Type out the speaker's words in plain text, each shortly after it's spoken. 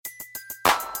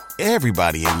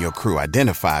Everybody in your crew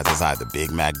identifies as either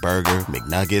Big Mac Burger,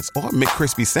 McNuggets, or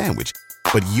McCrispy Sandwich.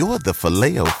 But you're the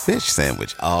Filet-O-Fish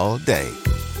Sandwich all day.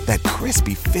 That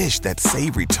crispy fish, that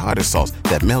savory tartar sauce,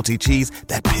 that melty cheese,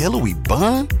 that pillowy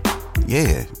bun.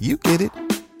 Yeah, you get it.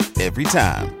 Every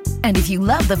time. And if you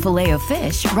love the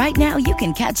Filet-O-Fish, right now you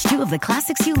can catch two of the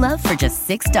classics you love for just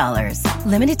 $6.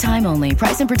 Limited time only.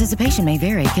 Price and participation may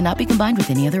vary. Cannot be combined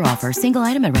with any other offer. Single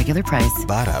item at regular price.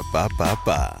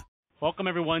 Ba-da-ba-ba-ba. Welcome,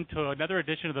 everyone, to another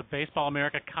edition of the Baseball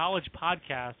America College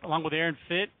Podcast. Along with Aaron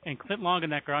Fitt and Clint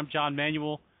Longenecker, I'm John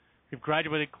Manuel. We've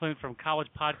graduated Clint from college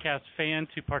podcast fan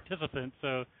to participant,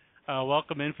 so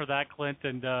welcome in for that, Clint.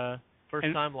 And First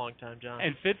time, long time, John.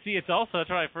 And Fitzy, that's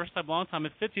right, first time, long time.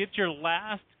 And Fitzy, it's your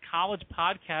last college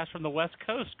podcast from the West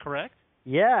Coast, correct?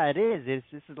 Yeah, it is.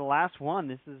 This is the last one.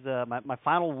 This is my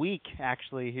final week,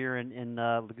 actually, here in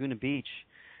Laguna Beach.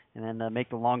 And then make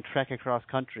the long trek across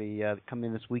country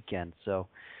coming this weekend. So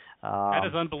that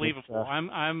is unbelievable.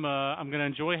 I'm going to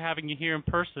enjoy having you here in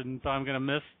person, but I'm going to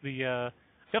miss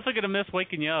definitely going to miss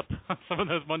waking you up on some of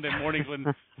those Monday mornings when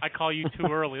I call you too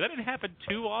early. That didn't happen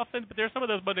too often, but there's some of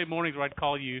those Monday mornings where I'd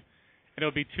call you and it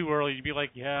would be too early. You'd be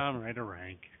like, "Yeah, I'm ready to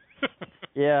rank."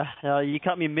 Yeah, you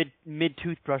caught me mid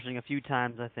toothbrushing a few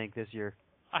times, I think, this year.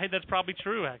 I think that's probably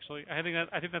true, actually. I think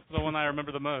that's the one I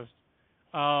remember the most.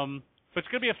 But it's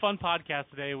going to be a fun podcast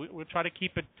today. We'll try to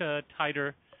keep it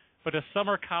tighter. But a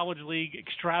summer college league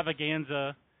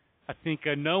extravaganza, I think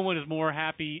no one is more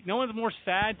happy. No one's more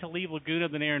sad to leave Laguna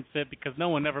than Aaron Fitt because no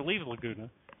one ever leaves Laguna.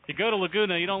 You go to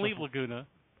Laguna, you don't leave Laguna.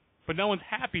 But no one's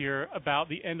happier about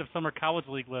the end of summer college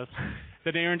league list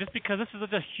than Aaron, just because this is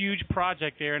such a huge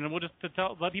project, Aaron. And we'll just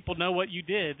let people know what you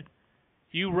did.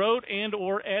 You wrote and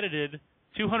or edited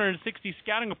 260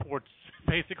 scouting reports,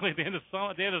 basically at the end of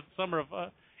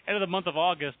end of the month of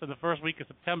August and the first week of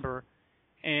September.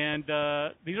 And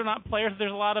these are not players that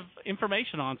there's a lot of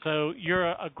information on. So you're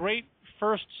a great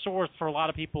first source for a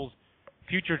lot of people's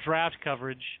future draft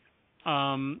coverage,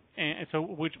 and so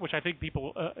which I think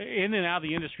people in and out of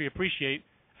the industry appreciate.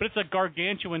 But it's a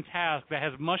gargantuan task that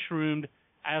has mushroomed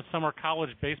as summer college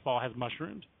baseball has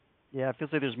mushroomed. Yeah, it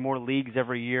feels like there's more leagues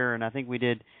every year, and I think we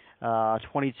did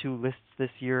 22 lists this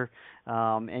year.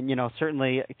 And,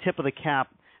 certainly a tip of the cap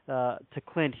to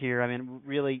Clint here. I mean,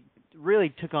 really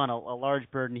took on a large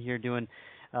burden here doing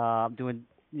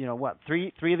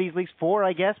three of these leagues, four,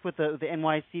 I guess, with the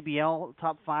NYCBL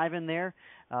top five in there.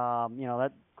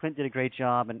 That Clint did a great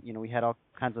job, and we had all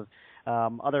kinds of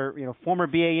other former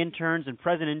BA interns and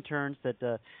present interns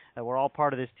that were all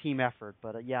part of this team effort.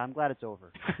 But I'm glad it's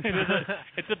over.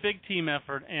 It's a big team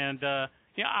effort, and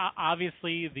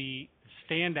obviously the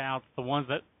standouts, the ones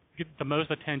that get the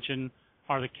most attention,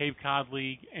 are the Cape Cod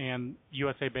League and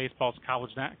USA Baseball's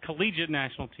collegiate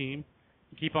national team.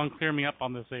 You keep on clearing me up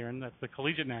on this, Aaron. That's the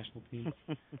collegiate national team.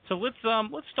 So let's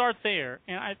start there.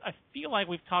 And I feel like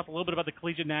we've talked a little bit about the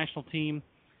collegiate national team.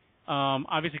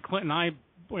 Obviously, Clint and I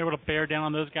were able to bear down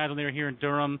on those guys when they were here in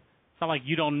Durham. It's not like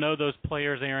you don't know those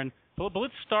players, Aaron. But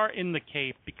let's start in the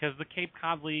Cape, because the Cape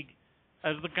Cod League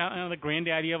is the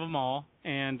granddaddy of them all,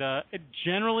 and it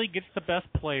generally gets the best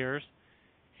players.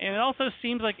 And it also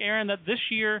seems like, Aaron, that this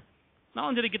year, not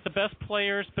only did it get the best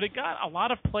players, but it got a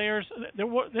lot of players.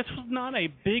 This was not a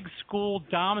big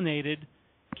school-dominated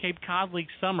Cape Cod League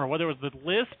summer, whether it was the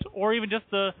list or even just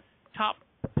the top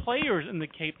players in the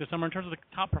Cape this summer in terms of the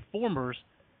top performers.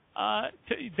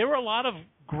 There were a lot of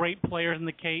great players in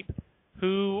the Cape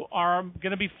who are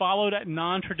going to be followed at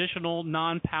non-traditional,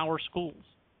 non-power schools.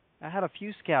 I had a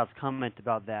few scouts comment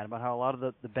about that, about how a lot of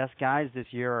the best guys this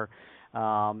year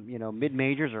are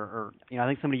mid-majors or I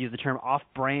think somebody used the term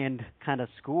off-brand kind of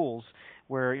schools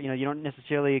where, you don't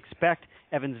necessarily expect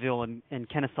Evansville and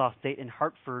Kennesaw State and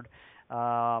Hartford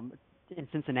in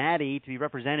Cincinnati to be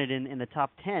represented in the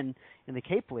top 10 in the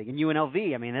Cape League. And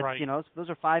UNLV, I mean, that's, right. Those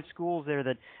are five schools there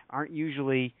that aren't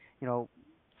usually,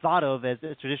 thought of as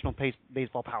traditional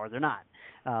baseball power. They're not.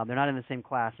 They're not in the same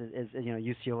class as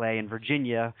UCLA and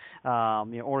Virginia,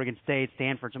 Oregon State,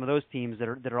 Stanford, some of those teams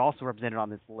that are also represented on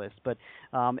this list. But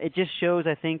it just shows,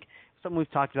 I think, something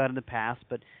we've talked about in the past,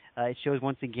 but it shows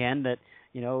once again that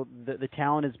the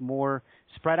talent is more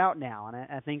spread out now, and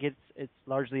I think it's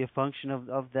largely a function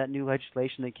of that new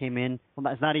legislation that came in.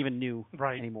 Well, it's not even new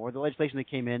anymore. The legislation that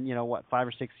came in, 5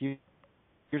 or 6 years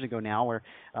ago now, where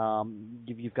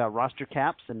you've got roster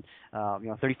caps and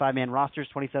 35-man rosters,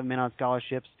 27 men on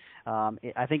scholarships.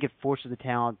 I think it forces the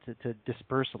talent to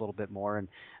disperse a little bit more, and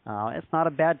it's not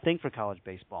a bad thing for college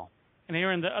baseball. And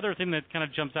Aaron, the other thing that kind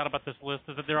of jumps out about this list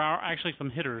is that there are actually some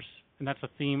hitters, and that's a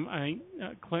theme I think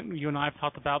Clinton, you and I have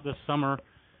talked about this summer.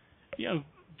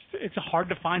 it's hard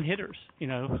to find hitters.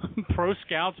 Pro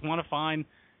scouts want to find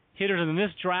hitters, and in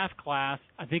this draft class,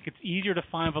 I think it's easier to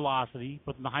find velocity,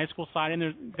 both on the high school side and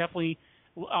there's definitely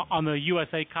on the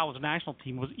USA College National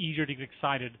Team it was easier to get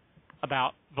excited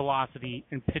about velocity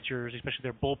in pitchers, especially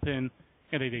their bullpen.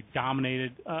 They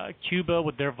dominated Cuba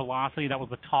with their velocity. That was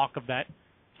the talk of that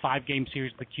 5-game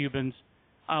series with the Cubans.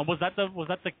 Was that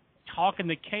the talk in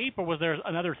the Cape, or was there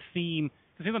another theme?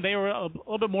 Because they were a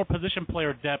little bit more position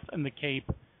player depth in the Cape.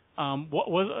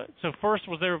 First,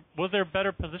 was there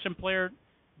better position player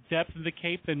depth in the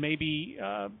Cape than maybe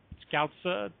scouts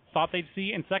thought they'd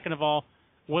see? And second of all,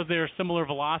 was there similar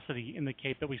velocity in the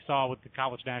Cape that we saw with the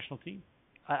college national team?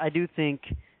 I do think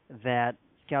that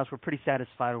scouts were pretty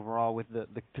satisfied overall with the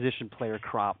position player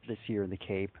crop this year in the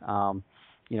Cape. I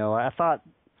thought,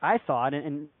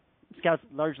 and scouts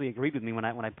largely agreed with me when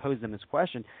I posed them this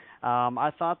question.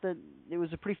 I thought that it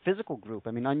was a pretty physical group.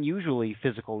 I mean, unusually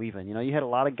physical even. You had a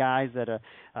lot of guys that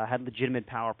had legitimate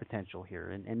power potential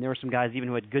here, and there were some guys even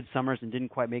who had good summers and didn't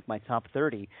quite make my top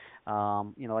 30.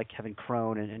 Like Kevin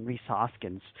Crone and Reese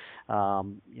Hoskins.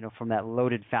 From that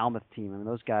loaded Falmouth team. I mean,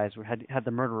 those guys had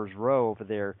the murderer's row over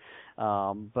there.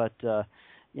 That's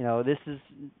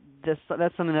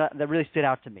something that really stood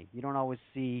out to me. You don't always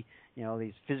see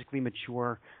these physically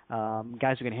mature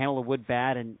guys who can handle the wood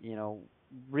bat and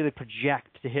really project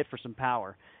to hit for some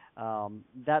power.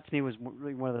 That to me was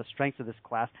really one of the strengths of this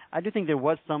class. I do think there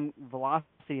was some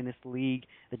velocity in this league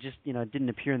that just didn't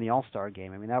appear in the All-Star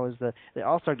game. I mean, that was the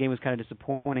All-Star game was kind of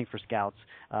disappointing for scouts.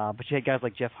 But you had guys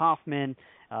like Jeff Hoffman,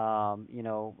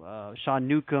 Sean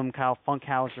Newcomb, Kyle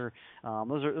Funkhauser.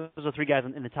 Those are 3 guys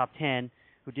in the top 10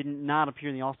 who did not appear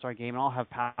in the All-Star game and all have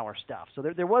power stuff. So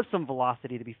there was some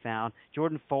velocity to be found.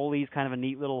 Jordan Foley's kind of a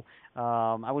neat little,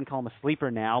 I wouldn't call him a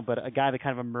sleeper now, but a guy that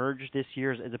kind of emerged this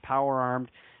year as a power-armed,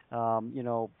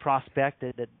 prospect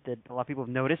that a lot of people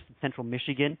have noticed in Central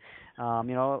Michigan. A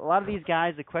lot of these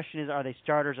guys, the question is, are they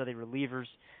starters? Are they relievers?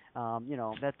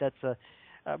 That's a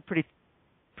pretty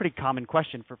common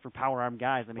question for power-armed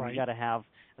guys. I mean, right. You got to have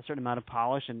a certain amount of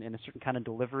polish and a certain kind of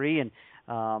delivery. And,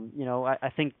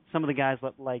 I think some of the guys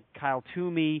like Kyle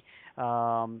Toomey,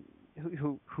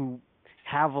 who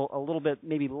have a little bit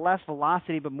maybe less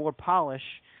velocity but more polish,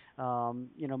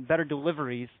 better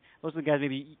deliveries, those are the guys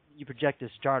maybe you project as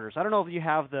starters. I don't know if you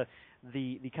have the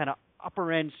kind of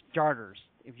upper-end starters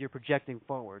if you're projecting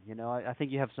forward. I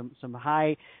think you have some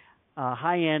high-end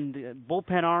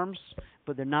bullpen arms,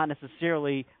 but they're not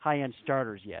necessarily high-end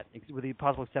starters yet, with the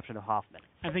possible exception of Hoffman.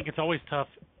 I think it's always tough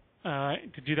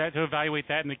to do that, to evaluate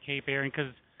that in the Cape, Aaron,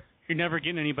 because you're never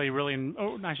getting anybody really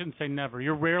I shouldn't say never.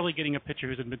 You're rarely getting a pitcher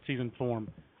who's in midseason form.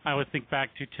 I always think back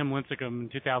to Tim Lincecum in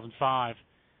 2005,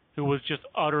 who was just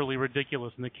utterly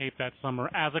ridiculous in the Cape that summer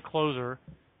as a closer.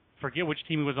 Forget which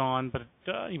team he was on, but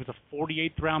he was a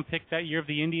 48th round pick that year of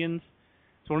the Indians.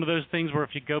 It's one of those things where if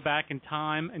you go back in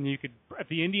time and you could, if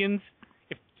the Indians,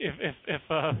 if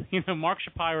Mark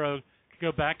Shapiro could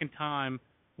go back in time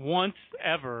once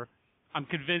ever, I'm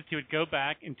convinced he would go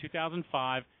back in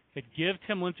 2005. They'd give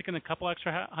Tim Lincecum a couple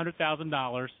extra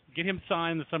 $100,000, get him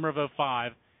signed in the summer of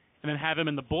 2005, and then have him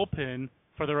in the bullpen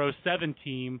for their 2007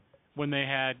 team when they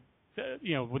had,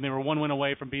 when they were 1 win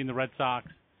away from beating the Red Sox.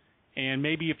 And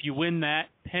maybe if you win that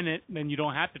pennant, then you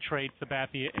don't have to trade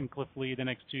Sabathia and Cliff Lee the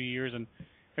next 2 years, and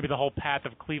maybe the whole path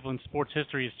of Cleveland sports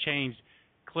history has changed.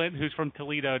 Clint, who's from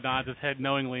Toledo, nods his head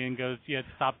knowingly and goes, "Yeah,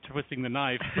 stop twisting the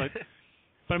knife." But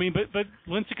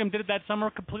Lincecum did it that summer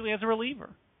completely as a reliever,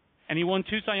 and he won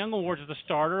 2 Cy Young awards as a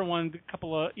starter, won a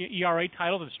couple of ERA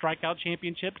titles and strikeout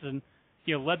championships, and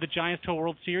led the Giants to a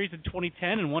World Series in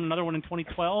 2010 and won another one in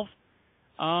 2012.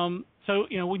 So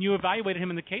when you evaluated him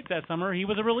in the Cape that summer, he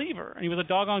was a reliever, and he was a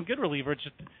doggone good reliever. It's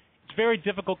very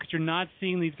difficult because you're not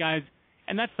seeing these guys,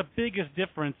 and that's the biggest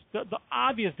difference. The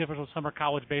obvious difference with summer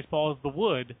college baseball is the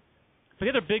wood. But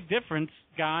the other big difference,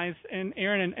 guys, and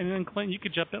Aaron and then Clinton, you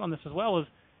could jump in on this as well, is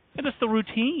just the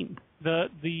routine.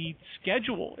 The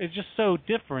schedule is just so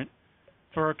different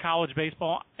for college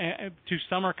baseball to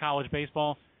summer college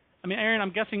baseball. I mean, Aaron,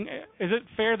 I'm guessing, is it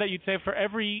fair that you'd say for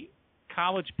every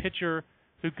college pitcher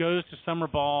who goes to summer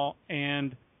ball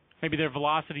and maybe their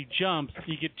velocity jumps,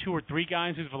 you get 2 or 3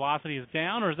 guys whose velocity is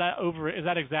down, or is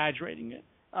that exaggerating it?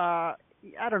 I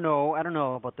don't know. I don't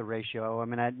know about the ratio. I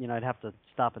mean, I'd have to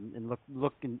stop and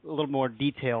look in a little more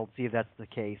detail to see if that's the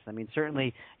case. I mean,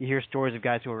 certainly you hear stories of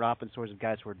guys who are up and stories of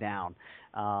guys who are down.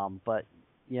 But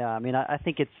yeah, I mean, I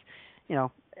think it's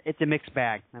a mixed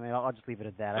bag. I mean, I'll just leave it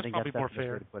at that. That's I think probably that's more the best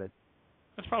fair way to put it.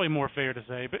 That's probably more fair to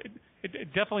say, but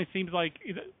it definitely seems like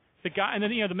the guy. And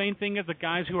then the main thing is the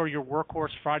guys who are your workhorse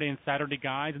Friday and Saturday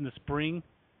guys in the spring.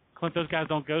 Clint, those guys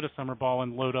don't go to summer ball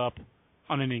and load up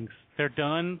on innings. They're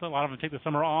done. A lot of them take the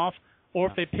summer off. Or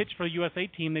if they pitch for the USA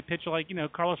team, they pitch like,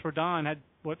 Carlos Rodon had,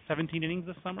 17 innings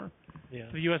this summer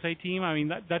for the USA team? I mean,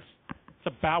 that's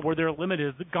about where their limit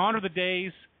is. Gone are the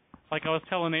days, like I was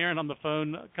telling Aaron on the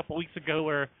phone a couple weeks ago,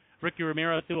 where Ricky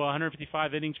Romero threw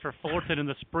 155 innings for Fullerton in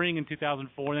the spring in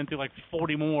 2004 and then threw like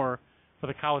 40 more for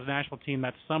the college national team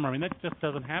that summer. I mean, that just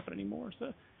doesn't happen anymore. So,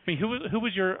 I mean, who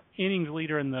was your innings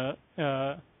leader in the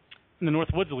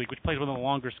Northwoods League, which plays one of the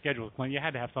longer schedules? You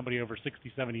had to have somebody over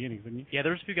 60, 70 innings, didn't you? Yeah,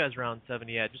 there was a few guys around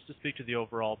 70. Yeah, just to speak to the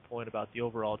overall point about the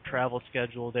overall travel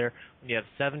schedule there, when you have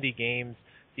 70 games,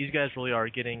 these guys really are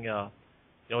getting a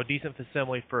decent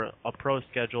facsimile for a pro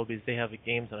schedule because they have the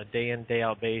games on a day-in,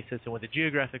 day-out basis. And with the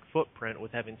geographic footprint,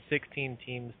 with having 16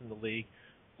 teams in the league,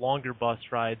 longer bus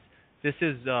rides, this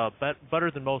is better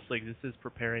than most leagues. This is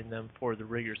preparing them for the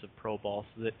rigors of pro ball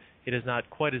so that it is not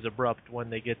quite as abrupt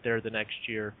when they get there the next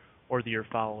year or the year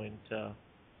following to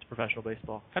professional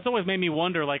baseball. That's always made me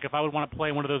wonder, like, if I would want to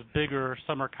play one of those bigger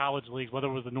summer college leagues, whether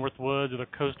it was the Northwoods or the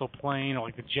Coastal Plain or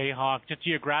like the Jayhawk, just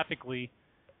geographically,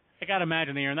 I got to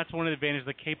imagine there, and that's one of the advantages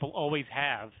the Cape will always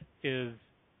have, is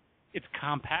it's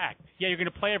compact. Yeah, you're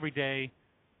going to play every day,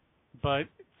 but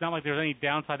it's not like there's any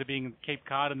downside to being in Cape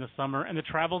Cod in the summer, and the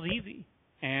travel's easy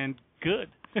and good.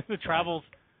 The travel's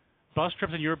bus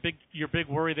trips, and your big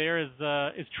worry there is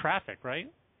traffic,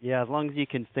 right? Yeah, as long as you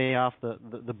can stay off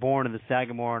the Bourne and the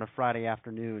Sagamore on a Friday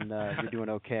afternoon, you're doing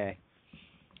okay.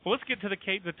 Well, let's get to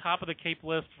the top of the Cape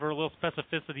list for a little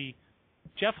specificity.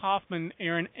 Jeff Hoffman,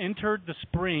 Aaron, entered the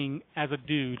spring as a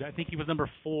dude. I think he was number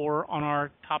 4 on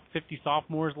our top 50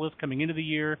 sophomores list coming into the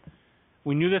year.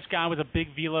 We knew this guy was a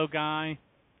big velo guy.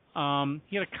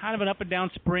 He had a kind of an up and down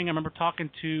spring. I remember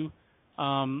talking to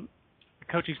the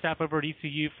coaching staff over at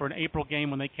ECU for an April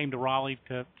game when they came to Raleigh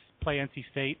to play NC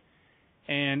State.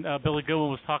 And Billy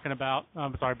Godwin was talking about how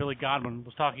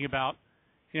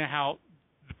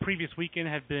the previous weekend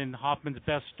had been Hoffman's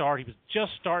best start. He was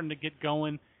just starting to get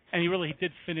going, and he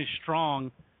did finish strong.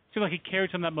 It seemed like he carried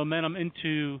some of that momentum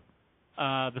into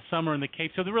the summer in the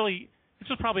Cape. So this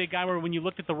was probably a guy where when you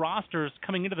looked at the rosters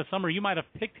coming into the summer, you might have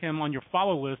picked him on your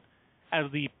follow list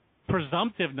as the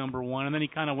presumptive number 1, and then he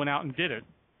kind of went out and did it.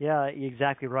 Yeah,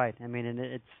 exactly right. I mean, and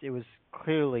it was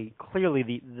clearly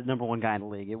the number 1 guy in the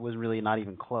league. It was really not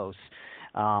even close.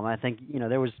 I think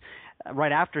there was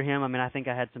right after him. I mean, I think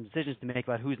I had some decisions to make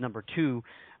about who's number 2,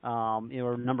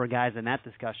 or number of guys in that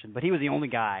discussion. But he was the only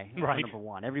guy number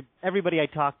 1. Everybody I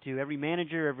talked to, every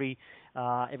manager, every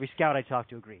scout I talked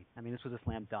to agreed. I mean, this was a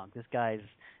slam dunk. This guy's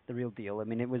the real deal. I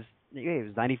mean, it was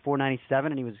 94,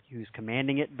 97, and he was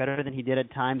commanding it better than he did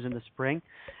at times in the spring.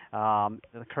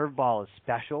 The curveball is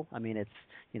special. I mean, it's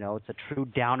a true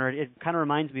downer. It kind of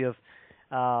reminds me of,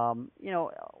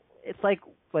 it's like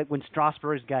when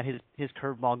Strasburg's got his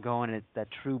curveball going, and it's that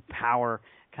true power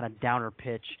kind of downer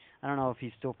pitch. I don't know if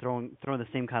he's still throwing the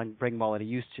same kind of breaking ball that he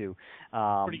used to.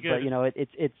 Pretty good. But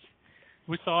it's.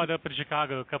 We saw it up in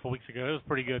Chicago a couple weeks ago. It was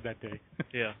pretty good that day.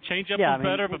 Yeah. Changeup was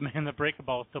better, but man, the breaking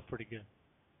ball is still pretty good.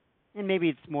 And maybe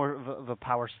it's more of a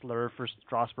power slur for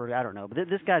Strasburg. I don't know. But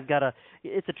this guy's got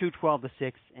it's a true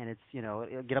 12-6, and it's, it'll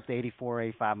get up to 84,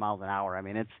 85 miles an hour. I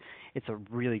mean, it's a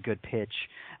really good pitch.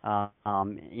 It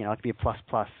could be a plus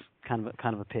kind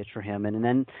of a pitch for him. And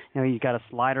then, he's got a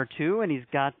slider too, and he's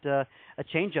got a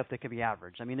changeup that could be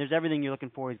average. I mean, there's everything you're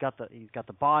looking for. He's got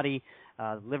the body,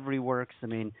 the livery works. I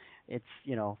mean, it's,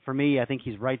 for me, I think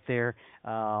he's right there.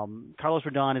 Carlos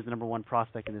Rodon is the number 1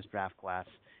 prospect in this draft class.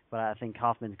 But I think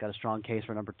Hoffman's got a strong case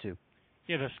for number 2.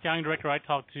 Yeah, the scouting director I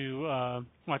talked to,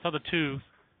 I saw the 2,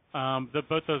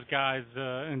 both those guys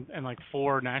and like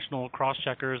 4 national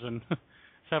cross-checkers and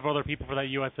several other people for that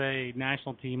USA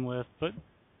national team list. But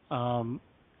when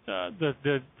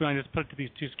I just put it to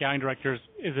these 2 scouting directors,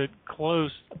 is it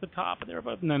close at the top? There,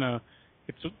 but no.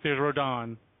 There's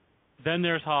Rodon, then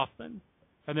there's Hoffman,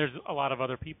 and there's a lot of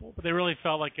other people. But they really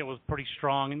felt like it was pretty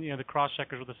strong, and the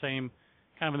cross-checkers were kind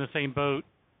of in the same boat.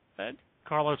 That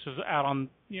Carlos is out on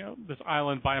this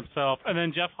island by himself, and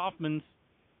then Jeff Hoffman's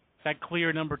that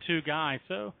clear number 2 guy.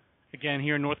 So again,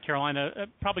 here in North Carolina,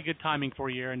 probably good timing for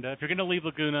you. And if you're going to leave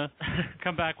Laguna,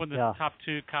 come back when the top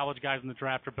 2 college guys in the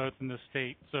draft are both in this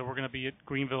state. So we're going to be at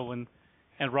Greenville and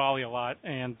Raleigh a lot.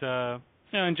 And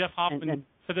and Jeff Hoffman.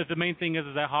 So that the main thing is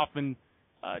that Hoffman,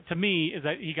 to me, is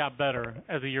that he got better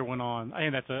as the year went on. I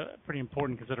think that's a pretty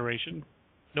important consideration.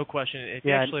 No question.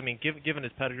 Actually, I mean, given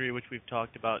his pedigree, which we've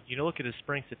talked about, look at his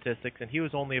spring statistics, and he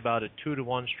was only about a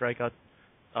 2-to-1 strikeout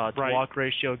to walk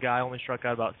ratio guy, only struck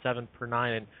out about 7 per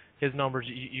 9, and his numbers,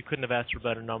 you couldn't have asked for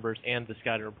better numbers, and the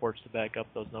scouting reports to back up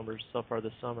those numbers so far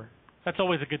this summer. That's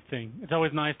always a good thing. It's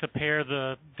always nice to pair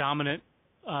the dominant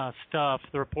stuff,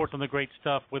 the reports on the great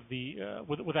stuff with the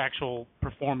with actual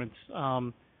performance.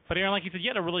 But Aaron, like you said, you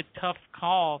had a really tough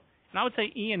call, and I would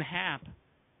say Ian Happ.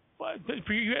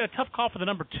 For you had a tough call for the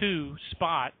number 2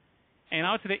 spot, and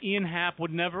I would say that Ian Happ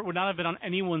would not have been on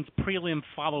anyone's prelim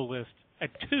follow list at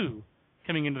 2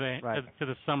 coming into to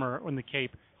the summer in the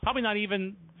Cape. Probably not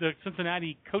even the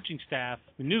Cincinnati coaching staff,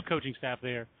 the new coaching staff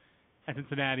there at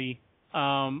Cincinnati.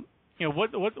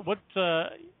 What's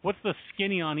the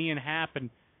skinny on Ian Happ, and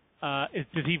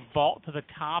does he vault to the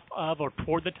top of or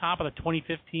toward the top of the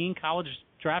 2015 college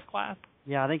draft class?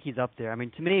 Yeah, I think he's up there. I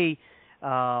mean, to me,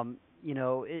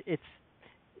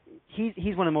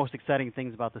 he's one of the most exciting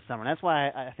things about the summer. And that's why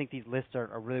I think these lists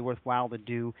are really worthwhile to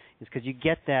do, is because you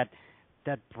get that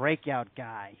breakout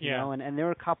guy, you know. And there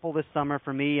were a couple this summer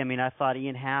for me. I mean, I thought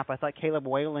Ian Happ, I thought Caleb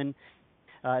Whalen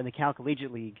in the Cal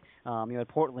Collegiate League, at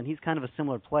Portland. He's kind of a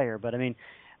similar player, but I mean,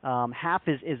 Happ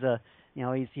is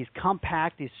he's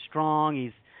compact, he's strong,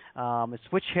 he's a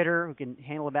switch hitter who can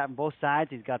handle the bat from both sides.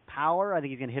 He's got power. I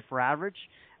think he's going to hit for average,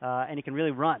 and he can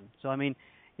really run. So I mean,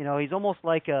 he's almost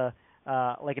like an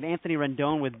Anthony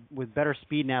Rendon with better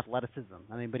speed and athleticism.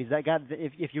 I mean, but he's that guy.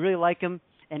 If you really like him,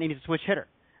 and he's a switch hitter.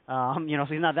 So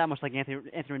he's not that much like Anthony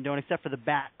Rendon, except for the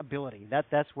bat ability.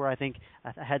 That's where I think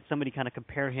I had somebody kind of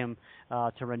compare him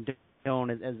to Rendon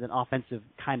as an offensive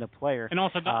kind of player. And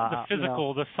also the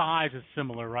physical, the size is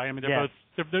similar, right? I mean,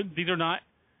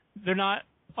 they're not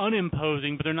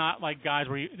unimposing, but they're not like guys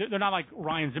they're not like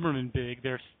Ryan Zimmerman big.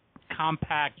 They're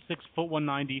compact, 6 foot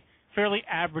 190, fairly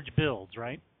average builds,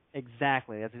 right?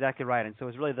 Exactly, that's exactly right. And so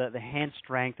it's really the hand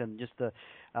strength and just the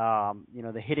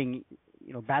the hitting,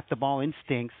 bat the ball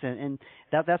instincts, and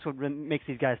that's what makes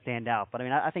these guys stand out. But I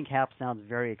mean, I think Happ sounds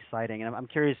very exciting, and I'm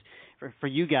curious for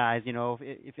you guys,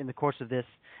 if in the course of this,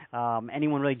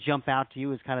 anyone really jump out to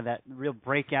you as kind of that real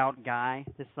breakout guy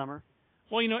this summer?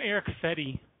 Well, Eric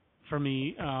Fetty, for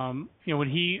me, when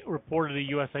he reported the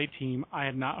USA team, I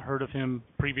had not heard of him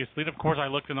previously. And of course, I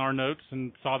looked in our notes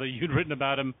and saw that you'd written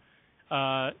about him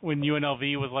when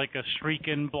UNLV was like a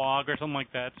Shriekin' blog or something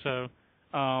like that. So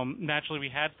naturally, we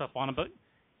had stuff on him. But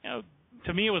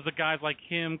to me, it was the guys like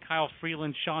him, Kyle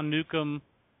Freeland, Sean Newcomb,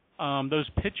 those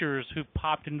pitchers who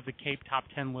popped into the Cape top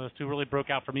 10 list who really broke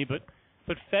out for me. But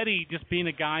Fetty just being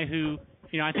a guy who,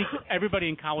 I think everybody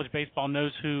in college baseball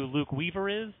knows who Luke Weaver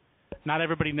is. Not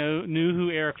everybody knew who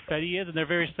Eric Fetty is, and they're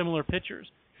very similar pitchers.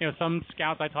 Some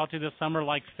scouts I talked to this summer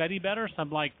liked Fetty better,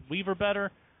 some liked Weaver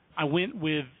better. I went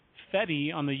with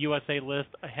Fetty on the USA list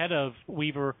ahead of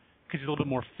Weaver because he's a little bit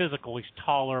more physical. He's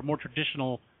taller, more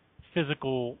traditional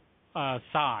physical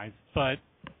size. But,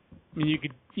 I mean, you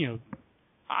could,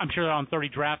 I'm sure on 30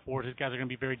 draft boards, these guys are going to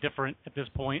be very different at this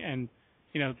point, and,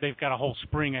 they've got a whole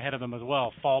spring ahead of them as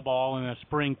well, fall ball and a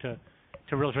spring to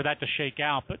really for that to shake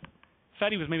out. But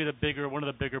Fetty was maybe one of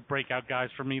the bigger breakout guys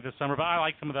for me this summer, but I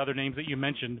like some of the other names that you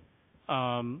mentioned,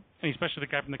 and especially the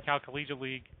guy from the Cal Collegiate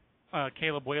League,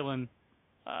 Caleb Whalen.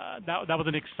 That was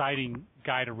an exciting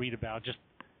guy to read about. Just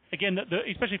again,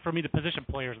 especially for me, the position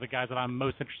players are the guys that I'm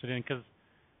most interested in because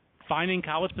finding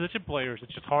college position players,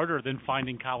 it's just harder than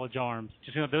finding college arms.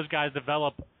 Just those guys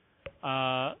develop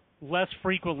less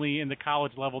frequently in the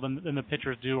college level than the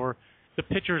pitchers do, or the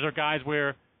pitchers are guys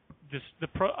where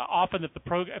often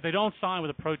if they don't sign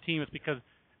with a pro team, it's because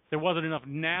there wasn't enough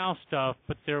now stuff,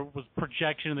 but there was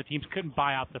projection, and the teams couldn't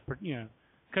buy out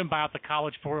the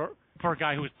college for a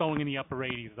guy who was throwing in the upper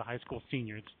 80s as a high school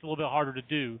senior. It's a little bit harder to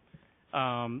do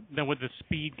than with the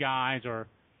speed guys, or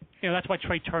that's why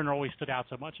Trey Turner always stood out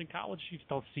so much in college. You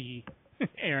still see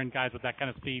Aaron guys with that kind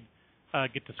of speed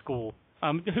get to school.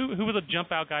 Who was a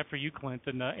jump out guy for you, Clint,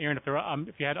 and Aaron?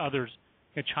 If you had others,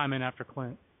 chime in after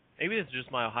Clint. Maybe it's just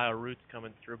my Ohio roots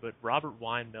coming through, but Robert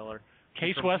Weinmiller,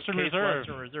 Case Western Reserve.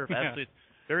 Yeah. Absolutely,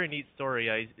 very neat story.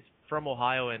 He's from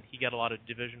Ohio, and he got a lot of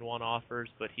Division I offers,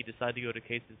 but he decided to go to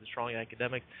Case as a strong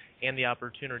academics and the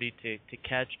opportunity to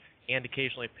catch and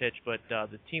occasionally pitch. But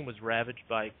the team was ravaged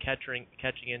by catching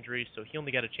injuries, so he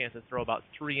only got a chance to throw about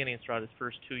 3 innings throughout his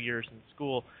first 2 years in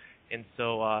school, and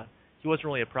so he wasn't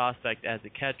really a prospect as a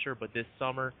catcher. But this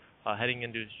summer, heading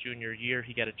into his junior year,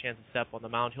 he got a chance to step on the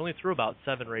mound. He only threw about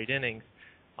 7 or 8 innings,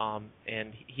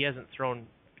 and he hasn't thrown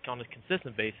on a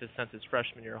consistent basis since his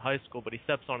freshman year of high school, but he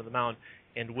steps onto the mound,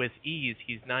 and with ease,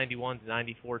 he's 91 to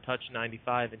 94, touch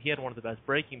 95, and he had one of the best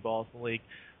breaking balls in the league.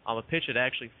 A pitch that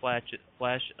actually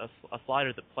a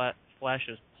slider that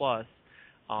flashes plus.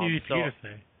 Easy for you to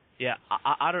say. Yeah,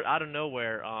 out of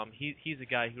nowhere, he's a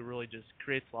guy who really just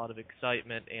creates a lot of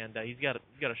excitement, and he's got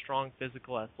a strong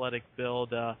physical, athletic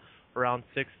build, around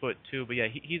 6'2". But yeah,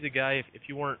 he's a guy. If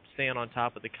you weren't staying on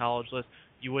top of the college list,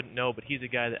 you wouldn't know. But he's a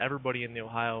guy that everybody in the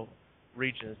Ohio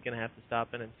region is going to have to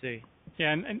stop in and see.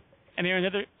 Yeah, and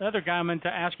Aaron, the other guy I meant to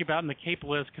ask you about in the Cape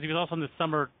list, because he was also in the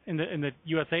summer in the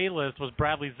USA list, was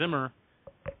Bradley Zimmer.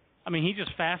 I mean, he's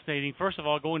just fascinating. First of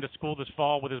all, going to school this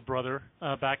fall with his brother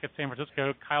back at San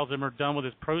Francisco. Kyle Zimmer done with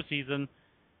his pro season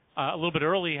a little bit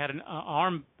early, had an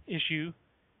arm issue,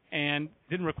 and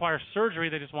didn't require surgery.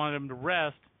 They just wanted him to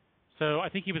rest. So I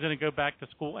think he was going to go back to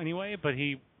school anyway, but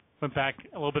he went back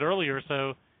a little bit earlier.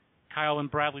 So Kyle and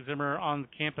Bradley Zimmer on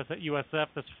campus at USF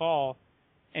this fall.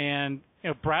 And,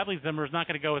 Bradley Zimmer is not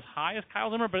going to go as high as Kyle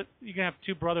Zimmer, but you can have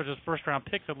two brothers as first-round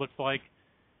picks, it looks like.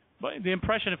 But the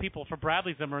impression of people for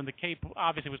Bradley Zimmer in the Cape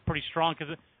obviously was pretty strong,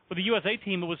 because with the USA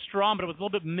team it was strong, but it was a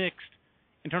little bit mixed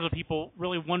in terms of people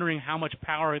really wondering how much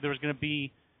power there was going to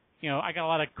be. I got a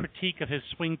lot of critique of his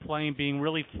swing playing being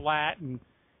really flat, and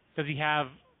does he have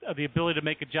the ability to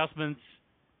make adjustments,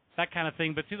 that kind of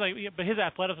thing. But his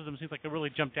athleticism seems like it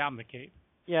really jumped out in the Cape.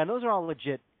 Yeah, and those are all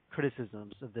legit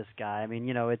criticisms of this guy. I mean,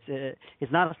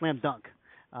 it's not a slam dunk.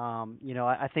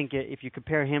 I think if you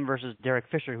compare him versus Derek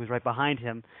Fisher, who's right behind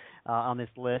him on this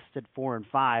list at 4 and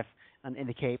 5 in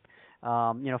the Cape,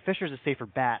 Fisher's a safer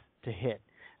bat to hit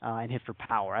and hit for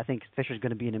power. I think Fisher's going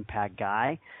to be an impact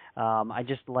guy. I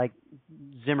just like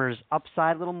Zimmer's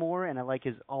upside a little more, and I like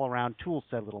his all-around tool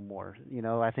set a little more.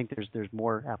 I think there's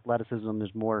more athleticism,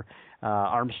 there's more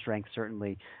arm strength,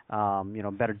 certainly,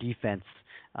 better defense.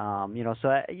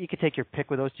 So you could take your pick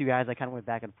with those two guys. I kind of went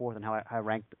back and forth on how I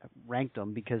ranked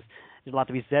them, because there's a lot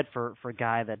to be said for a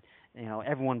guy that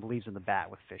everyone believes in the bat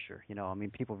with Fisher.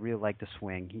 People really like the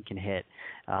swing. He can hit.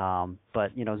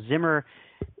 But Zimmer,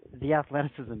 the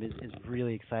athleticism is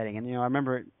really exciting. And I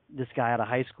remember this guy out of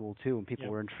high school too, and people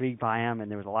were intrigued by him, and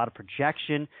there was a lot of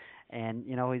projection. And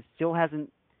he still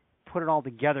hasn't put it all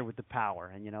together with the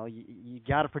power. And you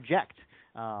got to project.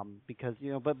 Because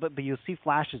but you'll see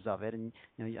flashes of it, and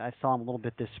I saw him a little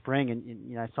bit this spring,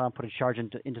 and I saw him put a charge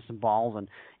into some balls, and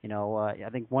I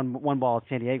think one ball at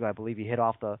San Diego, I believe he hit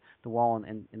off the wall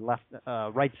and left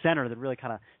right center that really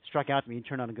kind of struck out to me. He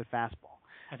turned on a good fastball.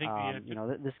 I think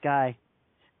this guy,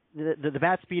 the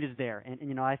bat speed is there,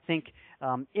 and I think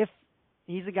if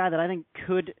he's a guy that I think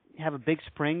could have a big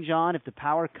spring, John, if the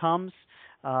power comes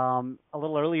a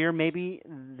little earlier maybe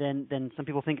than some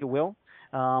people think it will.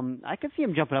 I could see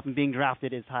him jumping up and being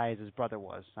drafted as high as his brother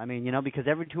was. Because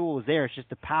every tool is there. It's just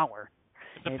the power.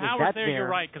 If the power's there, you're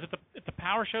right. Because if the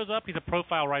power shows up, he's a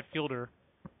profile right fielder,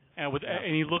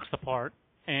 and he looks the part.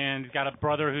 And he's got a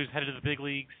brother who's headed to the big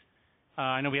leagues.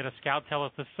 I know we had a scout tell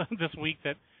us this week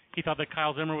that he thought that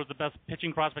Kyle Zimmer was the best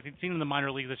pitching prospect he'd seen in the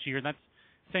minor leagues this year, and that's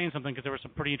saying something, because there were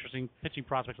some pretty interesting pitching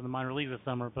prospects in the minor leagues this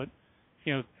summer. But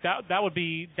that would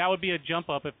be a jump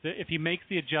up if he makes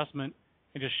the adjustment.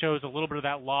 It just shows a little bit of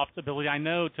that loft ability. I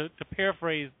know, to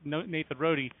paraphrase Nathan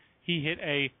Rohde, he hit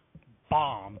a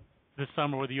bomb this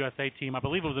summer with the USA team. I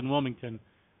believe it was in Wilmington,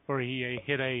 where he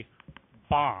hit a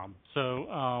bomb.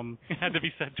 So it had to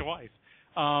be said twice.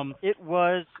 It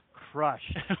was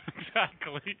crushed.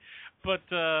 Exactly. But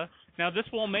now this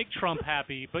won't make Trump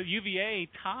happy, but UVA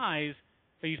ties,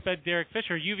 you said Derek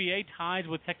Fisher, UVA ties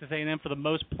with Texas A&M for the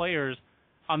most players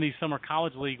on these summer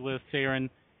college league lists, Aaron.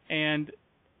 And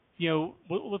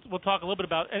we'll talk a little bit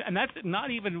about, and that's not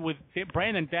even with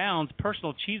Brandon Downs,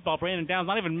 personal cheeseball. Brandon Downs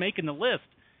not even making the list,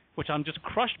 which I'm just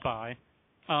crushed by.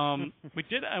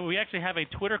 We actually have a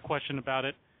Twitter question about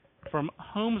it from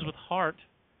Holmes with Heart.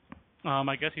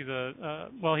 I guess he's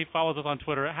he follows us on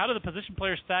Twitter. How do the position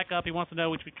players stack up? He wants to know,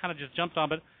 which we kind of just jumped on,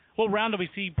 but what round do we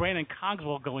see Brandon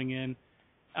Cogswell going in?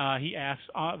 He asks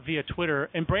via Twitter.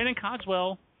 And Brandon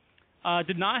Cogswell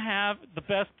did not have the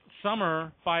best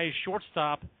summer by a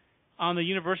shortstop on the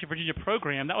University of Virginia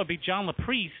program. That would be John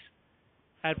LaPrice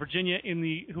at Virginia,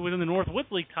 who was in the Northwoods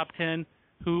League top 10,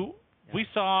 who we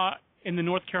saw in the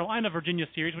North Carolina-Virginia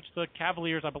series, which the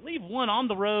Cavaliers, I believe, won on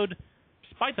the road,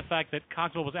 despite the fact that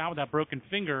Cogswell was out with that broken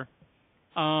finger.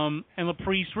 And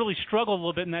LaPrice really struggled a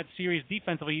little bit in that series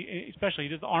defensively, especially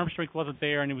the arm strength wasn't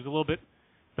there, and it was a little bit,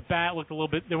 the bat looked a little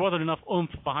bit, there wasn't enough oomph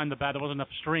behind the bat, there wasn't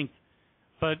enough strength.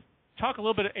 But talk a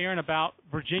little bit, Aaron, about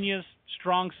Virginia's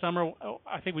strong summer.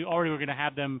 I think we already were going to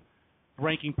have them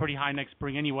ranking pretty high next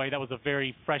spring anyway. That was a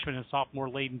very freshman and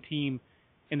sophomore-laden team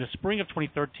in the spring of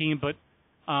 2013. But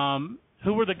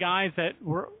who were the guys that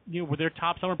were their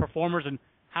top summer performers, and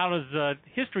how does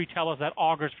history tell us that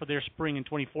augurs for their spring in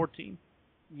 2014?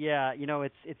 Yeah,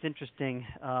 it's interesting.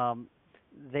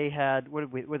 They had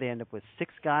where they end up with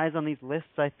 6 guys on these lists,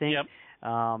 I think. Yep.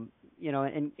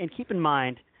 And keep in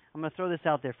mind, I'm going to throw this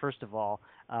out there first of all.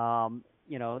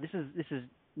 this is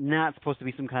not supposed to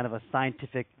be some kind of a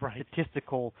scientific,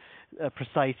 statistical,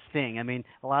 precise thing. I mean,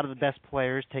 a lot of the best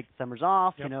players take the summers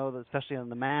off, especially on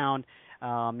the mound.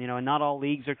 And not all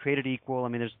leagues are created equal. I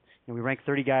mean, we rank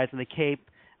 30 guys in the Cape,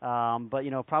 but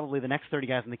probably the next 30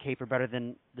 guys in the Cape are better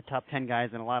than the top 10 guys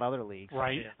in a lot of other leagues.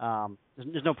 Right.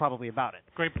 There's no probably about it.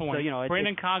 Great point. So,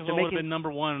 Brandon Cogswell would have been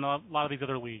number one in a lot of these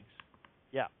other leagues.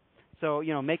 Yeah. So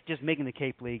just making the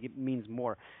Cape League, it means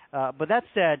more. But that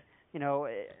said,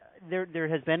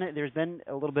 there's been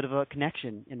a little bit of a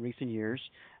connection in recent years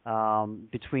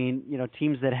between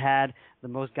teams that had the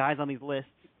most guys on these lists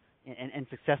and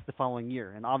success the following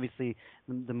year. And obviously,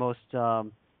 the most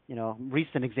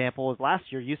recent example is last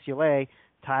year. UCLA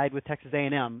tied with Texas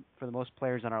A&M for the most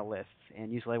players on our lists,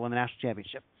 and UCLA won the national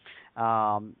championship.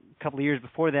 A couple of years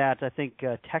before that, I think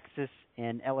Texas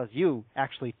and LSU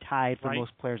actually tied for the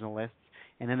most players on the lists,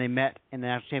 and then they met in the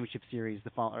national championship series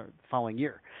the following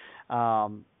year.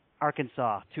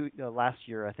 Arkansas last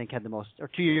year, I think, had the most, or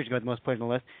 2 years ago, had the most players on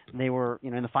the list. And they were,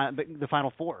 in the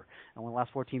final four, and one of the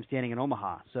last four teams standing in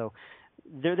Omaha. So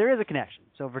there is a connection.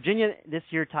 So Virginia this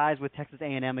year ties with Texas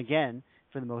A&M again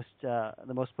for the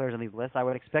most players on these lists. I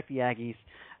would expect the Aggies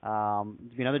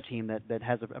to be another team that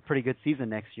has a pretty good season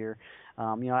next year.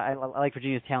 I like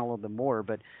Virginia's talent a little bit more,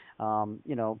 but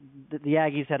the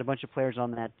Aggies had a bunch of players on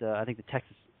that. I think the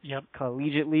Texas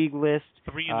Collegiate League list.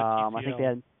 I think they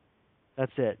had.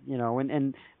 That's it,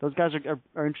 and those guys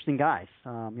are interesting guys.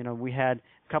 We had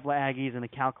a couple of Aggies in the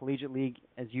Cal Collegiate League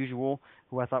as usual,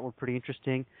 who I thought were pretty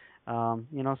interesting.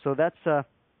 So that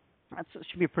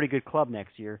should be a pretty good club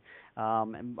next year.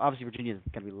 And obviously Virginia is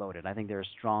going to be loaded. I think they're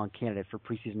a strong candidate for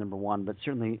preseason number one, but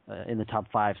certainly in the top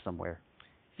five somewhere.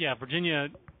 Yeah, Virginia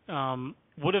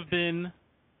would have been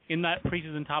in that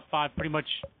preseason top five pretty much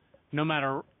no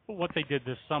matter what they did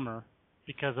this summer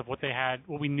because of what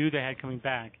we knew they had coming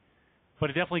back. But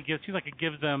it definitely seems like it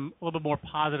gives them a little bit more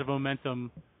positive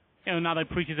momentum. Not that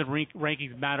preseason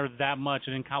rankings matter that much,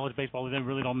 and in college baseball they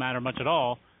really don't matter much at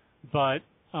all. But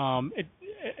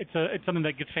it's something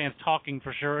that gets fans talking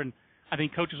for sure. And I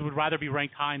think coaches would rather be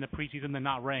ranked high in the preseason than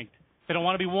not ranked. They don't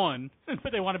want to be one,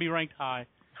 but they want to be ranked high.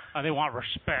 They want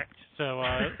respect. So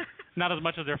not as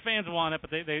much as their fans want it, but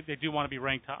they do want to be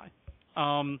ranked high.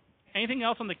 Anything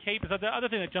else on the Cape? The other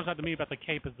thing that jumps out to me about the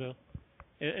Cape is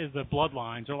the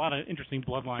bloodlines. There are a lot of interesting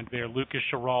bloodlines there. Lucas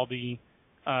Schiraldi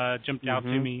jumped out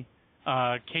to me.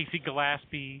 Casey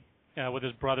Gillespie with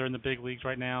his brother in the big leagues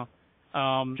right now.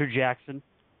 Drew Jackson.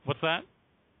 What's that?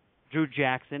 Drew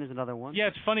Jackson is another one. Yeah,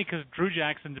 it's funny because Drew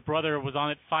Jackson's brother was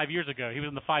on it 5 years ago. He was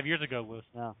on the 5 years ago list.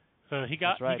 Yeah. So he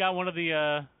got one of the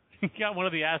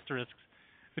asterisks.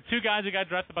 The two guys who got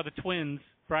drafted by the Twins,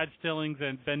 Brad Stillings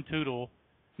and Ben Tootle,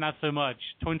 not so much.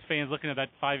 Twins fans looking at that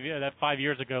 5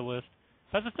 years ago list.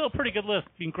 That's still a pretty good list.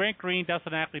 Grant Green,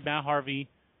 Dustin Ackley, Matt Harvey,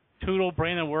 Tootle,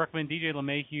 Brandon Workman, DJ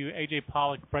LeMahieu, A.J.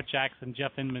 Pollock, Brett Jackson,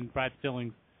 Jeff Inman, Brad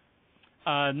Stillings.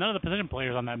 None of the position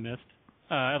players on that list,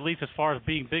 at least as far as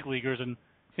being big leaguers, and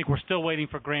I think we're still waiting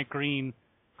for Grant Green.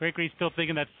 Grant Green's still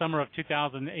thinking that summer of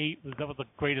 2008 was the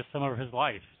greatest summer of his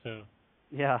life. So,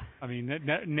 yeah, I mean,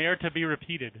 ne'er to be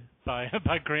repeated by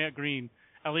Grant Green,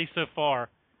 at least so far.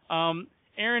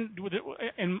 Aaron,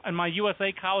 in my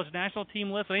USA College National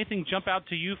Team list, anything jump out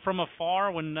to you from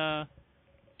afar when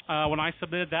I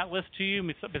submitted that list to you,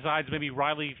 besides maybe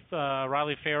Riley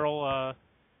Farrell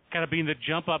kind of being the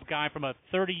jump-up guy from a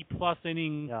 30-plus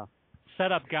inning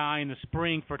setup guy in the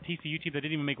spring for a TCU team that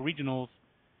didn't even make regionals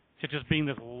to just being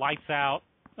this lights-out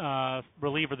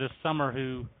reliever this summer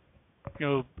who,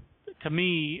 to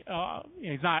me,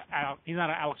 he's not at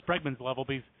Alex Bregman's level,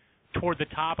 but he's toward the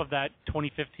top of that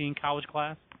 2015 college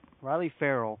class. Riley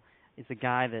Farrell is a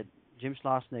guy that Jim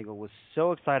Schlossnagle was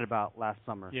so excited about last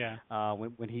summer. Yeah.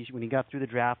 When he got through the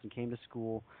draft and came to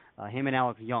school, him and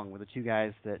Alex Young were the two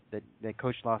guys that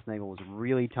Coach Schlossnagle was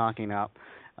really talking up.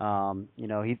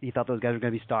 He thought those guys were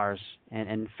going to be stars,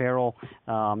 and Farrell,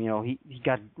 he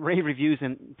got rave reviews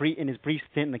in his brief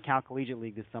stint in the Cal Collegiate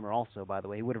League this summer. Also, by the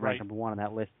way, he would have ranked number one on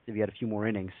that list if he had a few more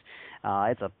innings.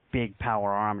 It's a big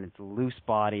power arm, and it's a loose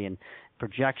body and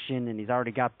projection, and he's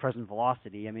already got present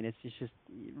velocity. I mean, it's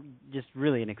just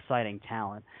really an exciting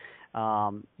talent.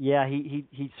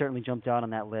 He certainly jumped out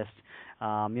on that list.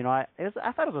 I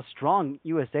thought it was a strong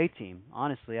USA team.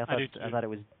 Honestly, I thought it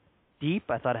was deep.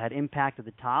 I thought it had impact at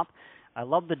the top. I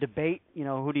love the debate.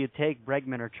 Who do you take,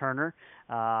 Bregman or Turner?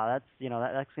 That's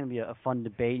going to be a fun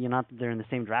debate. Not that they're in the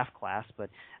same draft class, but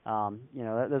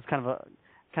that's kind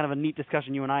of a neat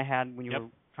discussion you and I had when you were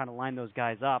trying to line those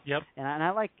guys up. Yep. And I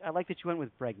like that you went with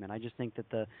Bregman. I just think that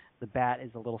the bat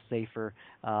is a little safer.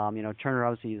 Turner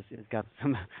obviously has got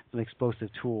some explosive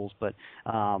tools, but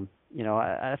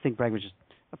I think Bregman's just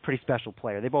a pretty special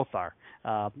player. They both are.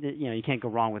 You can't go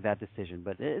wrong with that decision.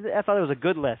 But I thought it was a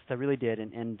good list. I really did,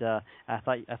 and I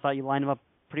thought you lined them up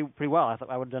pretty well. I thought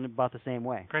I would have done it about the same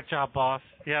way. Great job, boss.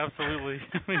 Yeah, absolutely.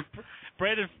 I mean,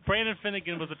 Brandon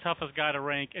Finnegan was the toughest guy to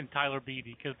rank, and Tyler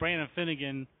Beede, because Brandon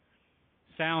Finnegan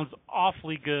sounds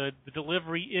awfully good. The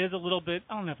delivery is a little bit,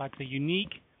 I don't know if I'd say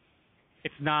unique.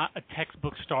 It's not a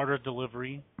textbook starter's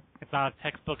delivery. It's not a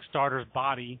textbook starter's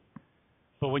body.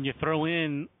 But when you throw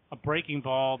in a breaking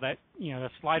ball that, the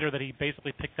slider that he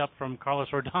basically picked up from Carlos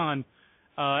Rodon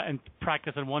and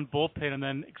practiced in one bullpen and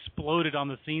then exploded on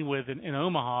the scene with in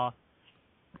Omaha,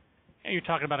 and you're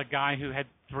talking about a guy who had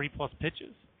 3+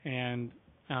 pitches. And,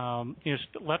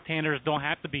 left-handers don't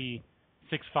have to be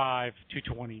 6'5",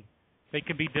 220. They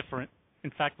can be different.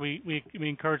 In fact, we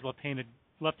encourage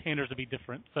left-handers to be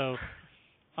different. So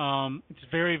it's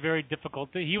very, very difficult.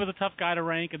 He was a tough guy to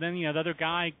rank. And then, the other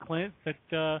guy, Clint,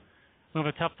 that we have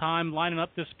a tough time lining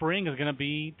up this spring is going to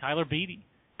be Tyler Beede.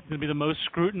 He's going to be the most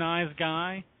scrutinized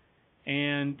guy,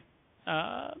 and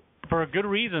for a good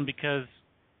reason, because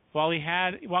while he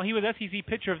was SEC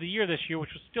Pitcher of the Year this year, which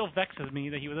still vexes me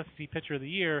that he was SEC Pitcher of the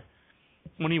Year,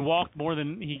 when he walked more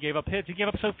than he gave up hits, he gave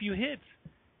up so few hits,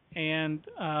 and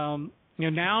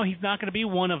now he's not going to be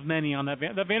one of many on that.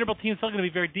 The Vanderbilt team is still going to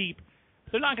be very deep.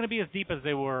 They're not going to be as deep as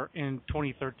they were in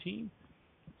 2013.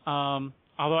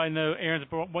 Although I know Aaron's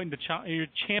you're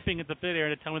champing at the bit,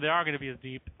 Aaron, to tell me they are going to be as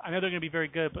deep. I know they're going to be very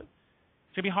good, but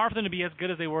it's going to be hard for them to be as good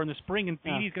as they were in the spring. And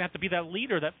Beede's going to have to be that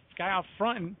leader, that guy out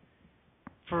front. And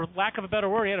for lack of a better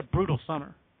word, he had a brutal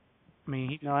summer. I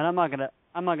mean, and I'm not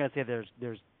gonna say there's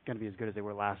going to be as good as they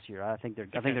were last year. I think they're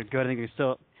good. I think they're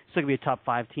still going to be a top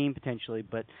 5 team potentially,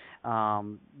 but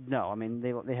no, I mean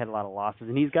they had a lot of losses,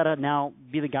 and he's got to now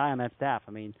be the guy on that staff.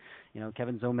 I mean,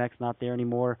 Kevin Zomek's not there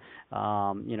anymore.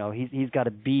 He's got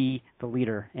to be the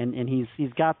leader, and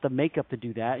he's got the makeup to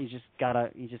do that. He's just got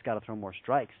to throw more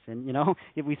strikes. And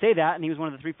if we say that, and he was one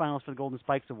of the 3 finalists for the Golden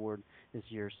Spikes Award this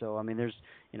year, so I mean there's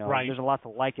there's a lot to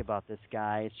like about this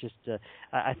guy. It's just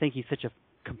I think he's such a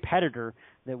competitor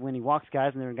that when he walks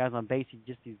guys and there are guys on base,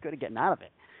 he's good at getting out of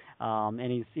it.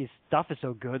 And his stuff is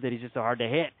so good that he's just so hard to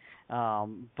hit.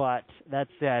 But that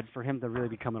said, for him to really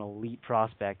become an elite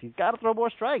prospect, he's got to throw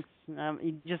more strikes.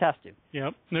 He just has to.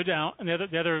 Yep, no doubt. And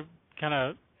the other kind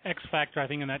of X factor, I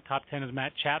think, in that top 10 is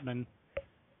Matt Chapman.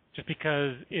 Just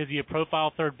because, is he a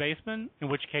profile third baseman, in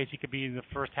which case he could be in the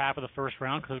first half of the first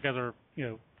round because those guys are,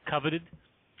 coveted?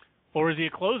 Or is he a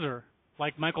closer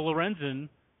like Michael Lorenzen,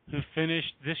 who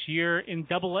finished this year in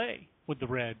Double-A with the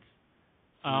Reds?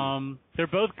 They're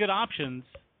both good options,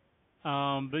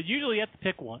 but usually you have to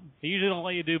pick one. They usually don't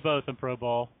let you do both in pro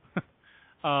ball.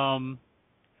 Aaron,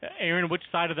 which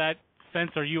side of that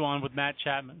fence are you on with Matt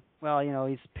Chapman? Well,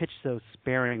 he's pitched so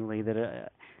sparingly that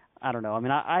I don't know. I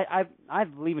mean, I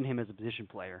believe in him as a position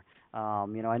player.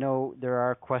 I know there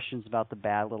are questions about the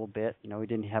bat a little bit. He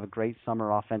didn't have a great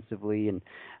summer offensively, and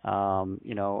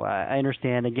I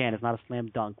understand. Again, it's not a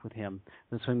slam dunk with him.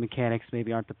 The swing mechanics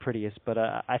maybe aren't the prettiest, but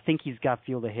I think he's got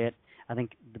feel to hit. I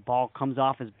think the ball comes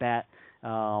off his bat,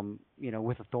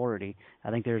 with authority. I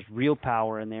think there's real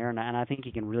power in there, and I think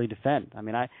he can really defend. I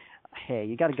mean,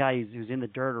 you got a guy who's in the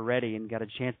dirt already and got a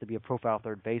chance to be a profile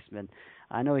third baseman.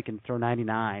 I know he can throw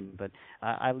 99, but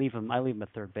I leave him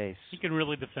at third base. He can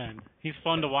really defend. He's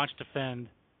fun to watch defend.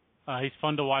 He's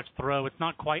fun to watch throw. It's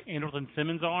not quite Andrelton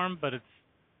Simmons' arm, but it's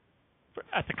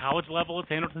at the college level. It's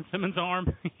Andrelton Simmons' arm.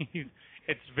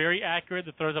 It's very accurate.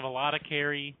 The throws have a lot of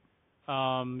carry.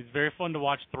 He's very fun to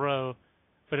watch throw,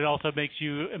 but it also makes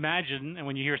you imagine. And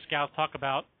when you hear scouts talk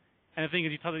about, and the thing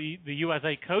is, you tell the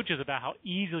USA coaches about how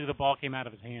easily the ball came out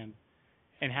of his hand,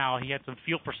 and how he had some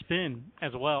feel for spin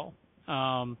as well.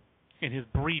 In his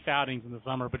brief outings in the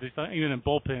summer, but even in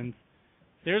bullpens,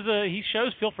 he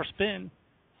shows feel for spin.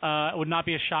 It would not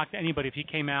be a shock to anybody if he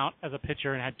came out as a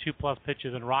pitcher and had 2+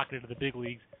 pitches and rocketed to the big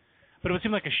leagues. But it would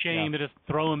seem like a shame to just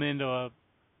throw him into a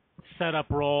setup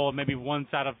role. Maybe once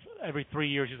out of every 3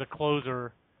 years he's a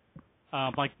closer,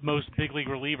 like most big league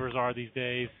relievers are these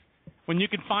days. When you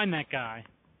can find that guy,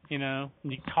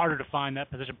 it's harder to find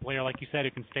that position player, like you said,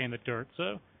 who can stay in the dirt.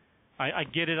 So I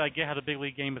get it. I get how the big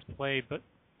league game is played, but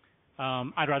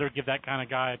I'd rather give that kind of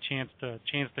guy a chance to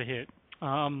hit.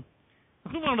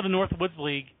 Let's move on to the Northwoods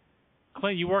League.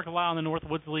 Clint, you work a lot on the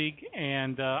Northwoods League,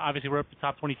 and obviously we're up to the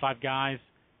top 25 guys.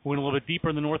 We went a little bit deeper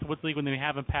in the Northwoods League than we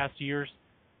have in past years.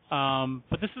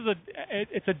 But this is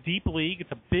it's a deep league.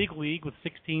 It's a big league with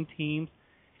 16 teams,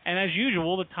 And as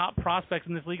usual, the top prospects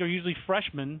in this league are usually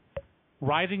freshmen,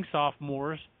 rising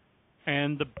sophomores,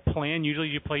 and the plan usually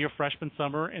you play your freshman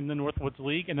summer in the Northwoods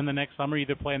League, and then the next summer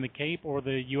either play in the Cape or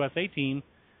the USA team.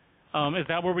 Is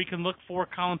that where we can look for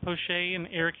Colin Poche and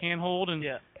Eric Handhold and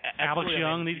Alex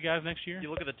Young, these guys next year? You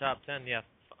look at the top 10,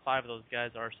 5 of those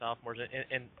guys are sophomores,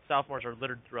 and sophomores are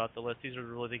littered throughout the list. These are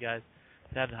really the guys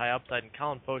that have high upside, and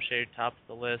Colin Poche tops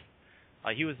the list.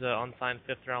 He was an unsigned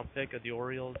 5th-round pick of the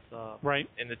Orioles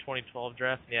in the 2012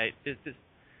 draft. Yeah,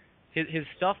 his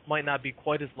stuff might not be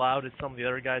quite as loud as some of the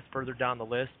other guys further down the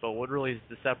list, but what really is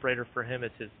the separator for him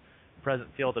is his present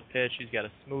field of pitch. He's got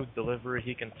a smooth delivery.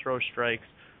 He can throw strikes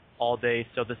all day.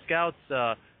 So the scouts,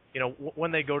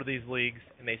 when they go to these leagues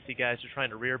and they see guys just trying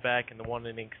to rear back in the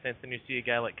one-inning sense, and you see a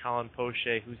guy like Colin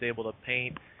Poche who's able to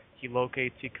paint, he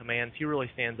locates, he commands, he really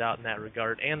stands out in that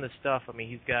regard. And the stuff, I mean,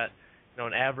 he's got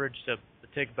an average to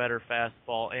tick better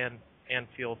fastball and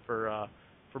feel for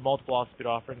multiple off-speed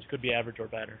offerings. Could be average or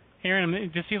better. Aaron,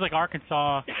 it just seems like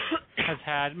Arkansas has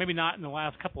had, maybe not in the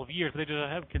last couple of years, but they just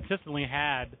have consistently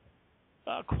had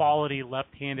quality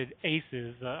left-handed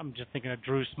aces. I'm just thinking of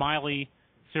Drew Smiley,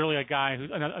 certainly a guy who's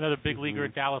another big leaguer,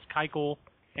 Dallas Keuchel,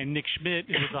 and Nick Schmidt,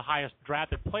 who's the highest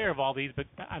drafted player of all these, but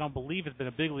I don't believe has been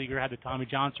a big leaguer, had the Tommy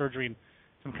John surgery and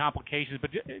some complications. But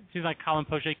it seems like Colin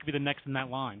Poche could be the next in that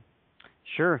line.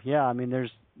 Sure, yeah. I mean,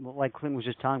 there's, like Clint was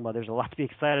just talking about, there's a lot to be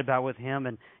excited about with him,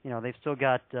 and they've still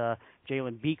got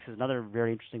Jalen Beeks is another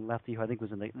very interesting lefty who I think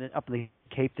was up in the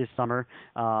Cape this summer.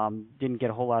 Didn't get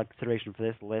a whole lot of consideration for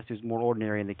this list. He was more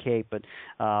ordinary in the Cape, but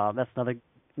that's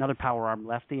another power arm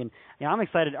lefty, and I'm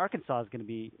excited. Arkansas is going to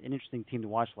be an interesting team to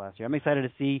watch last year. I'm excited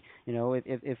to see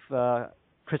if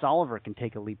Chris Oliver can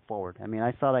take a leap forward. I mean,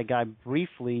 I saw that guy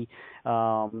briefly,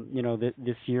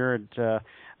 this year at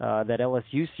that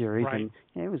LSU series, right. And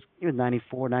he was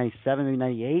 94, 97, maybe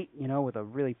 98, with a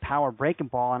really power breaking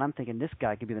ball, and I'm thinking this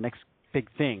guy could be the next big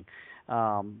thing.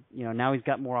 Now he's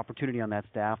got more opportunity on that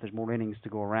staff. There's more innings to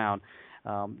go around.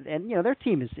 And their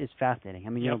team is fascinating. I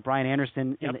mean, Brian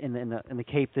Anderson in the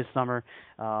Cape this summer,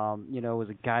 was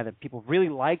a guy that people really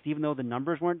liked, even though the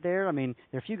numbers weren't there. I mean,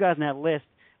 there are a few guys on that list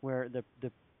where the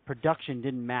production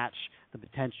didn't match the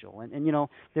potential. And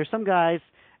there's some guys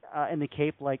in the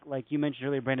Cape, like you mentioned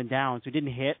earlier, Brandon Downs, who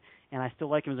didn't hit, and I still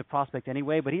like him as a prospect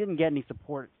anyway, but he didn't get any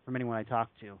support from anyone I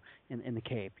talked to in the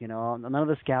Cape. None of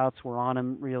the scouts were on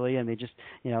him really, and they just,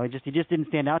 he just didn't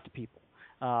stand out to people.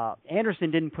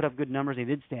 Anderson didn't put up good numbers. He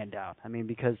did stand out. I mean,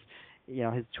 because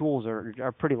his tools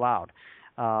are pretty loud.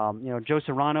 Joe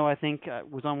Serrano, I think,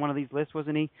 was on one of these lists,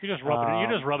 wasn't he? You're just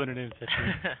rubbing it in,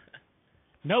 Fisher.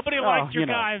 Nobody likes your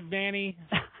guy, Manny.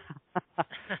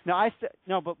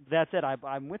 No, but that said,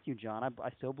 I'm with you, John. I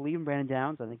still believe in Brandon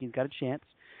Downs. I think he's got a chance.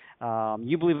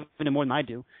 You believe in him more than I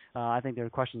do. I think there are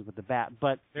questions with the bat,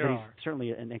 but he's certainly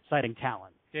an exciting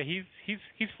talent. Yeah,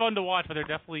 he's fun to watch, but there's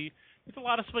a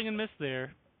lot of swing and miss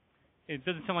there. It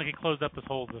doesn't sound like he closed up his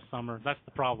holes this summer. That's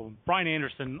the problem. Brian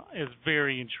Anderson is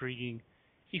very intriguing,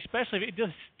 especially if it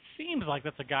just seems like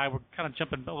that's a guy. We're kind of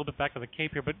jumping a little bit back to the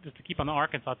Cape here, but just to keep on the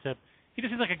Arkansas tip, he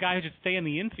just seems like a guy who should stay in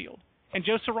the infield. And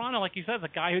Joe Serrano, like you said, is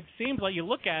a guy who seems like you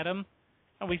look at him,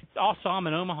 and we all saw him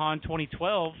in Omaha in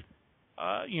 2012,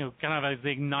 kind of as the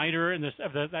igniter in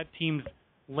that team's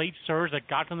late surge that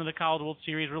got them to the College World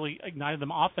Series, really ignited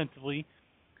them offensively.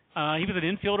 He was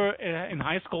an infielder in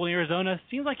high school in Arizona.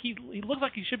 Seems like he looks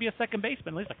like he should be a second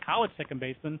baseman, at least a college second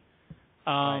baseman.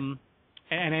 Right.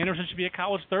 And Anderson should be a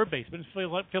college third baseman.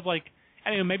 It feels like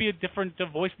maybe a different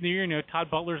voice in the ear. Todd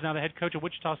Butler is now the head coach of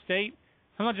Wichita State.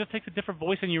 Sometimes it just takes a different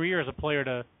voice in your ear as a player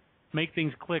to make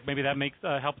things click. Maybe that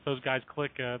helps those guys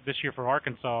click this year for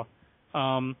Arkansas.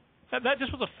 That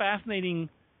just was a fascinating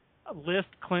list,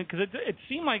 Clint, because it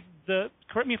seemed like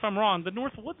correct me if I'm wrong, the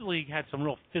Northwoods League had some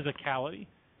real physicality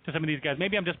to some of these guys.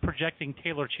 Maybe I'm just projecting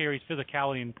Taylor Cherry's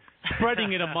physicality and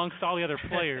spreading it amongst all the other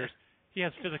players. He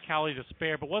has physicality to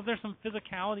spare, but was there some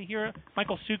physicality here?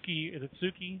 Michael Suki, is it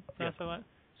Suki?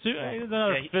 He's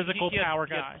another physical power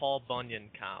guy. He has Paul Bunyan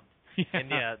comp. Yeah.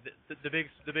 And the big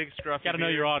scruffy. Got to know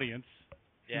your audience.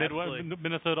 Yeah,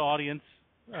 Minnesota audience,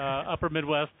 Upper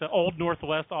Midwest, the Old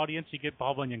Northwest audience. You get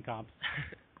Paul Bunyan comps.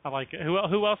 I like it.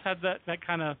 Who else had that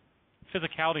kind of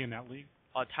physicality in that league?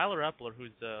 Tyler Epler,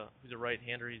 who's a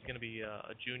right-hander. He's going to be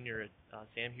a junior at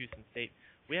Sam Houston State.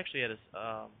 We actually had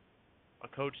a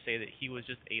coach say that he was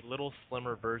just a little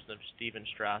slimmer version of Steven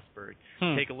Strasburg.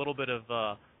 Take a little bit of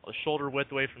a shoulder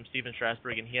width away from Steven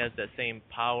Strasburg, and he has that same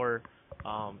power,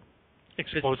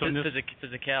 explosiveness,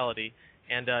 physicality.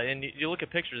 And you look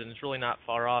at pictures, and it's really not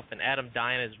far off. And Adam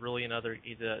Dine is really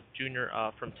he's a junior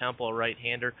from Temple, a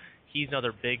right-hander. He's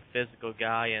another big physical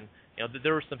guy, and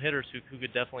there were some hitters who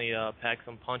could definitely pack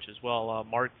some punch as well.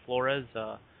 Mark Flores,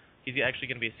 he's actually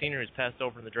going to be a senior. He's passed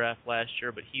over in the draft last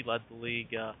year, but he led the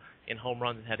league in home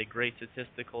runs and had a great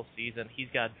statistical season. He's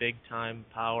got big-time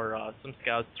power. Some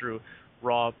scouts threw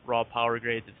raw power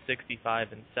grades of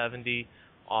 65 and 70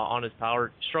 on his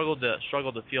power. Struggled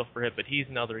to feel for hit, but he's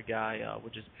another guy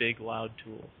with just big, loud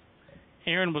tools.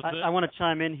 Aaron was. I want to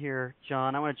chime in here,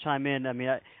 John. I want to chime in. I mean,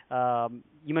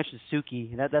 you mentioned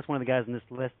Suki. That's one of the guys on this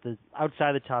list that's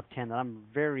outside the top 10 that I'm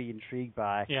very intrigued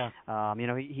by. Yeah.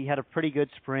 He had a pretty good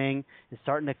spring. It's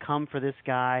starting to come for this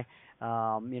guy.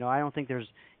 I don't think there's.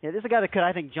 This is a guy that could,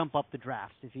 I think, jump up the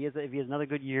drafts if he has another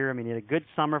good year. I mean, he had a good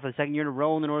summer for the second year in a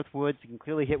row in the Northwoods. He can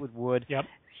clearly hit with wood. Yep.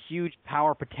 Huge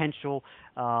power potential.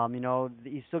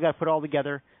 He's still got to put it all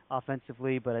together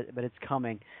offensively, but it's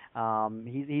coming.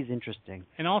 He's interesting.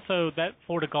 And also, that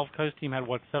Florida Gulf Coast team had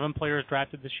 7 players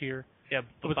drafted this year. Yeah,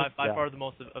 by far the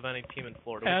most of any team in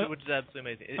Florida, which is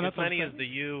absolutely amazing. As many as the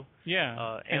U.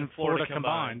 And Florida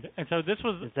combined. And so this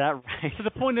was. Is that right? So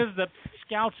the point is that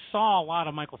scouts saw a lot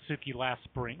of Michael Suki last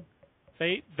spring.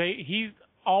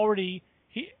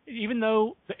 Even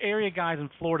though the area guys in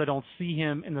Florida don't see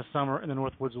him in the summer in the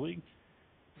Northwoods League,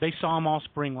 they saw him all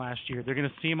spring last year. They're going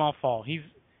to see him all fall.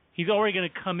 He's already going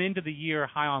to come into the year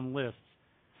high on lists.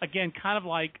 Again, kind of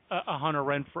like a Hunter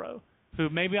Renfroe, who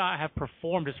maybe I have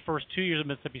performed his first 2 years at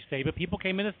Mississippi State, but people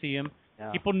came in to see him.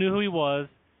 Yeah. People knew who he was.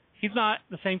 He's not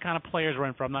the same kind of player as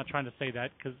Renfroe. I'm not trying to say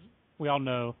that because we all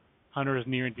know Hunter is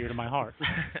near and dear to my heart.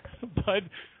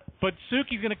 But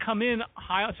Suki's going to come in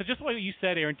high. So just what you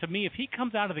said, Aaron, to me, if he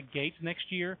comes out of the gates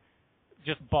next year,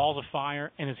 just balls of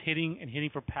fire and is hitting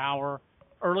for power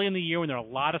early in the year when there are a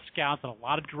lot of scouts and a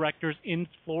lot of directors in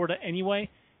Florida anyway,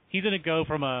 he's going to go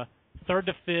from a 3rd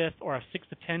to 5th or a 6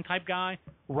 to 10 type guy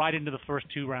right into the first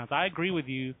 2 rounds. I agree with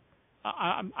you.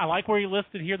 I like where he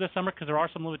listed here this summer because there are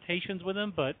some limitations with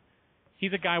him, but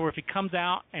he's a guy where if he comes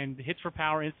out and hits for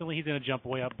power instantly, he's going to jump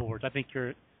way up boards. I think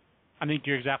you're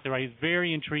exactly right. He's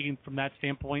very intriguing from that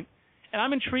standpoint, and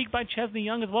I'm intrigued by Chesney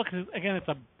Young as well because again,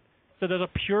 there's a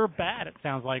pure bat. It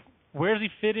sounds like. Where does he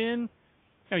fit in?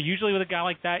 Usually with a guy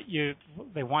like that, you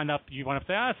wind up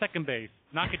saying second base,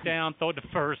 knock it down, throw it to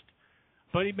first.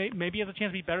 But maybe he has a chance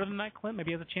to be better than that, Clint.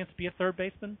 Maybe he has a chance to be a third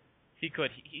baseman. He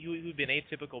could. He would be an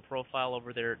atypical profile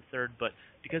over there at third, but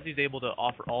because he's able to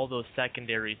offer all those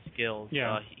secondary skills,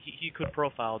 he could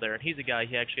profile there. And he's a guy,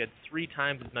 he actually had 3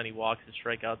 times as many walks as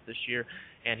strikeouts this year,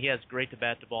 and he has great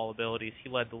to-bat-to-ball abilities. He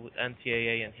led the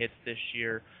NCAA in hits this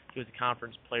year. He was a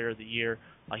conference player of the year.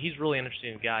 He's really an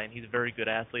interesting guy, and he's a very good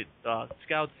athlete.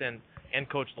 Scouts and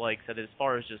Coach Lake said that as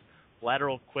far as just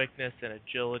lateral quickness and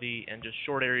agility and just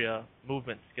short area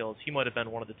movement skills, he might have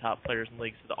been one of the top players in the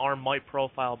league. So the arm might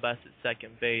profile best at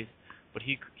second base, but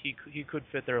he could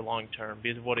fit there long term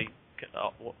because of what he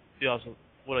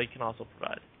can also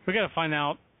provide. We got to find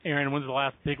out, Aaron, when's the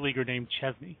last big leaguer named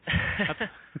Chesney?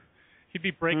 He'd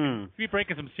be breaking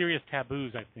some serious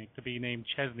taboos, I think, to be named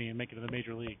Chesney and make it to the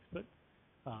major leagues. But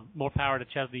more power to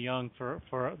Chesney Young for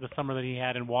the summer that he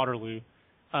had in Waterloo.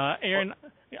 Aaron,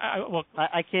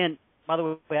 I can't. By the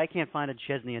way, I can't find a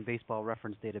Chesney in Baseball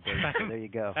Reference database. So there you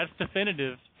go. That's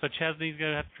definitive. So Chesney's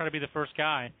going to have to try to be the first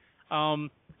guy. I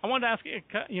wanted to ask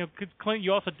you, Clint,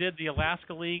 you also did the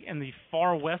Alaska League and the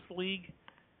Far West League,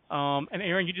 and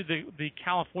Aaron, you did the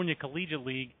California Collegiate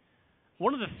League.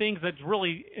 One of the things that's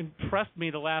really impressed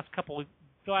me the last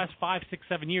 5, 6,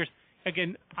 7 years.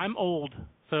 Again, I'm old,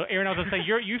 so Aaron, I was going to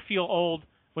say you feel old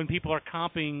when people are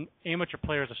comping amateur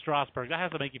players to Strasburg. That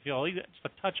has to make you feel just a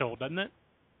touch old, doesn't it?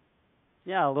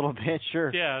 Yeah, a little bit,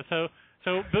 sure. Yeah,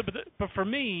 but for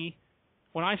me,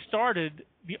 when I started,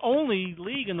 the only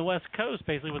league in the West Coast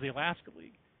basically was the Alaska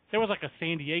League. There was like a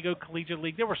San Diego Collegiate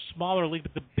League. There were smaller leagues,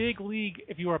 but the big league,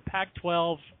 if you were a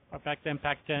Pac-12 or back then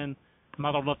Pac-10, I'm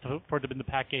not old enough for it to have been the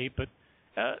Pac-8, but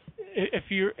if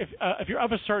you're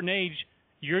of a certain age,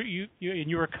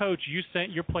 you're a coach, you sent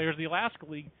your players to the Alaska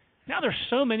League. Now there's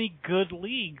so many good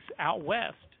leagues out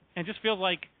west, and it just feels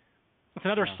like it's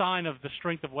another sign of the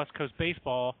strength of West Coast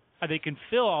baseball. They can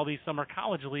fill all these summer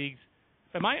college leagues.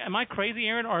 Am I crazy,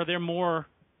 Aaron, or are there more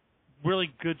really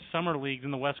good summer leagues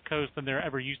in the West Coast than there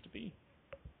ever used to be?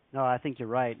 No, I think you're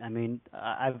right. I mean,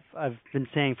 I've been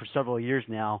saying for several years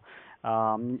now,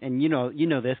 and you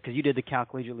know this because you did the Cal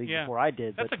Collegiate League before I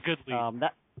did. That's a good league.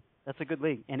 That's a good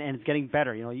league, and it's getting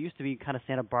better. It used to be kind of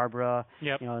Santa Barbara,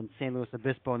 Yep. and San Luis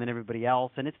Obispo, and then everybody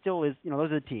else, and it still is.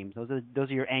 Those are the teams. Those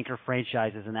are your anchor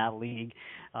franchises in that league.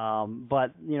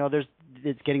 But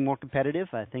it's getting more competitive.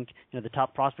 I think the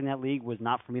top prospect in that league was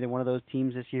not from either one of those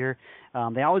teams this year.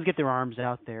 They always get their arms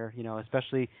out there,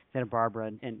 especially Santa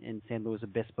Barbara and San Luis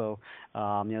Obispo.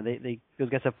 Those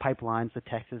guys have pipelines to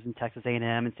Texas and Texas A&M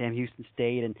and Sam Houston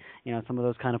State and some of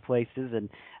those kind of places, and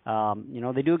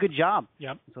they do a good job.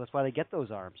 Yep. So that's why they get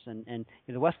those arms. And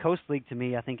the West Coast League to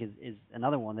me, I think is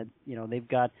another one that they've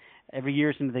got every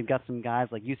year. They've got some guys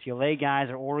like UCLA guys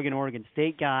or Oregon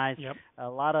State guys. Yep. A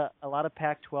lot of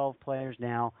Pac-12 players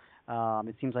now.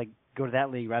 It seems like go to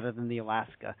that league rather than the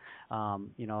Alaska.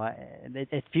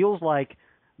 It feels like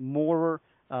more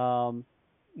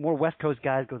West Coast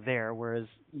guys go there, whereas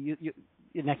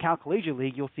in that Cal Collegiate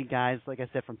League, you'll see guys, like I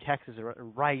said, from Texas or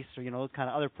Rice or, those kind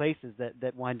of other places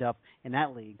that wind up in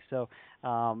that league. So,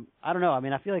 I don't know. I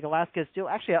mean, I feel like Alaska is still –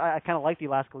 actually, I kind of like the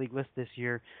Alaska League list this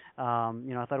year. I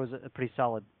thought it was a pretty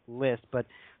solid list, but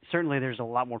certainly there's a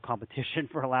lot more competition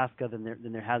for Alaska than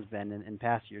there has been in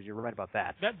past years. You're right about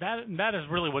that. That is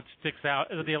really what sticks out.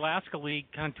 The Alaska League,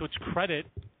 kind of to its credit,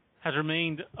 has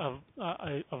remained a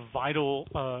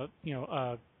vital,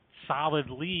 solid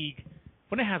league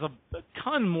when it has a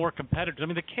ton more competitors. I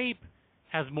mean, the Cape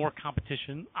has more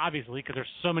competition, obviously, because there's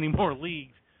so many more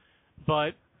leagues,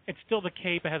 but it's still the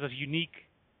Cape. It has a unique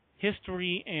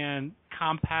history and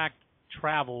compact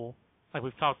travel, like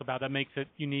we've talked about, that makes it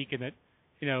unique, and that,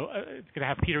 it's going to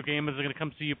have Peter Gammons are going to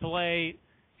come see you play,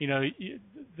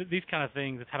 these kind of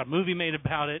things. It's had a movie made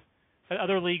about it that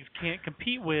other leagues can't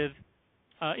compete with,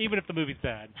 even if the movie's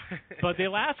bad. But the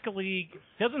Alaska League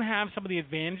doesn't have some of the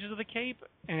advantages of the Cape,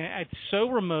 and it's so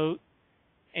remote,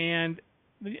 and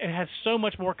it has so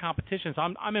much more competition. So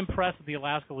I'm impressed that the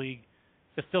Alaska League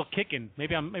is still kicking.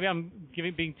 Maybe I'm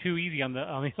being too easy on the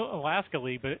Alaska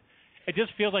League, but it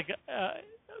just feels like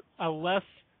a less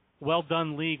well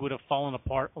done league would have fallen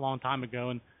apart a long time ago.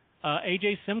 And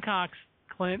AJ Simcox,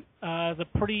 Clint, is a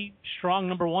pretty strong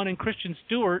number one, and Christian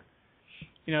Stewart.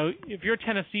 If you're a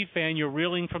Tennessee fan, you're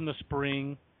reeling from the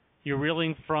spring. You're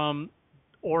reeling from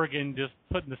Oregon just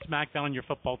putting the smackdown on your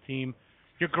football team.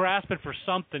 You're grasping for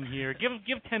something here. Give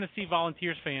Tennessee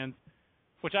Volunteers fans,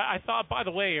 which I thought, by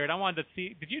the way, Aaron, I wanted to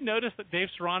see. Did you notice that Dave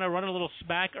Serrano running a little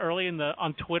smack early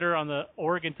on Twitter on the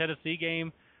Oregon-Tennessee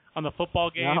game, on the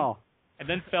football game? No. And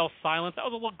then fell silent. That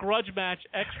was a little grudge match,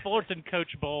 ex-Fullerton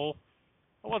Coach Bowl.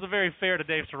 It wasn't very fair to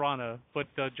Dave Serrano, what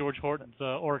George Horton's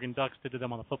Oregon Ducks did to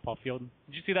them on the football field.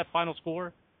 Did you see that final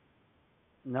score?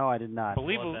 No, I did not.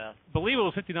 Believe it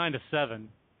was 59-7.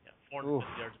 Yeah,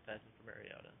 450 yards of passing from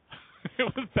Mariota. It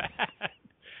was bad.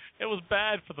 It was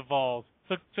bad for the Vols.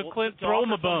 So Clint, throw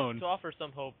him a bone. To offer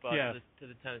some hope to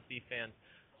the Tennessee fans,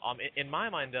 in my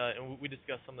mind, and we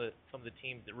discussed some of the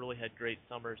teams that really had great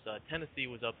summers. Tennessee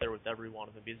was up there with every one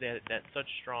of them because they had that such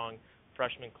strong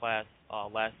freshman class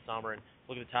last summer. And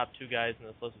look at the top two guys in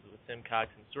this list with Simcox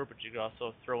and Stewart, but you could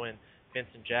also throw in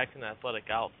Vincent Jackson, an athletic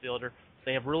outfielder.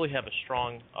 They really have a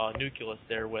strong nucleus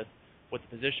there with the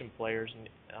position players. And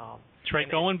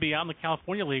Drake Owenby out in the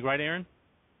California League, right, Aaron?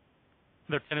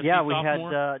 Their Tennessee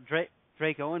sophomore? Yeah, we had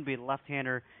Drake Owenby, the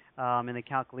left-hander in the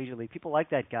Cal Collegiate League. People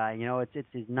like that guy.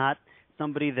 It's not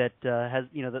somebody that has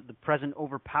the present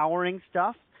overpowering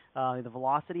stuff, the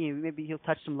velocity. Maybe he'll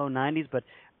touch some low 90s, but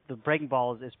the breaking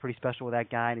ball is pretty special with that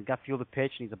guy, and he's got feel the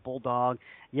pitch, and he's a bulldog.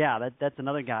 Yeah, that's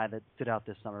another guy that stood out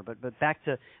this summer. But back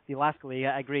to the Alaska League,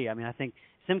 I agree. I mean, I think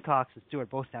Simcox and Stewart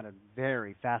both sounded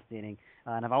very fascinating,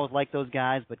 and I've always liked those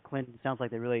guys. But Clinton sounds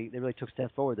like they really took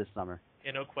steps forward this summer.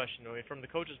 Yeah, no question. I mean, from the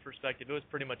coach's perspective, it was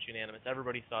pretty much unanimous.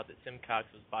 Everybody thought that Simcox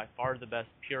was by far the best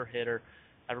pure hitter.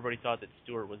 Everybody thought that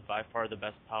Stewart was by far the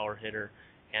best power hitter.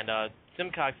 And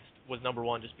Simcox was number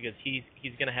one just because he's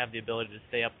going to have the ability to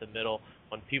stay up the middle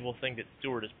when people think that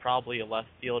Stewart is probably a left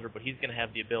fielder, but he's going to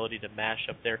have the ability to mash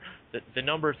up there. The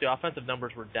offensive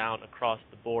numbers were down across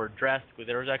the board drastically.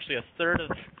 There was actually a third of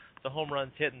the home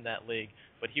runs hit in that league,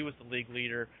 but he was the league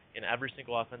leader in every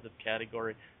single offensive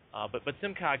category. But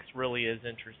Simcox really is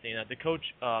interesting. The coach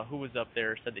who was up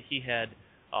there said that he had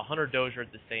Hunter Dozier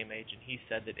at the same age, and he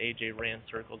said that AJ ran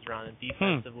circles around him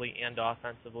defensively and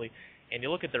offensively. And you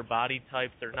look at their body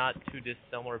types, they're not too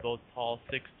dissimilar, both tall,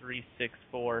 6'3",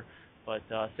 6'4", but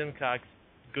Simcox,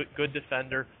 good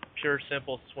defender, pure,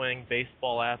 simple swing,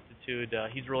 baseball aptitude.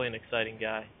 He's really an exciting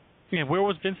guy. Yeah, where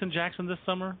was Vincent Jackson this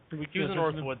summer? He was in the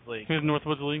Northwoods League. He was in the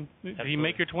Northwoods League. Did he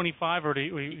make your 25, or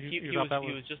he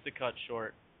was just a cut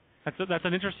short. That's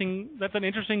an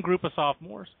interesting group of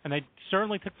sophomores, and they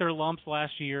certainly took their lumps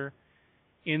last year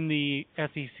in the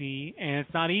SEC, and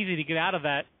it's not easy to get out of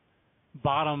that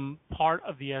bottom part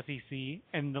of the SEC,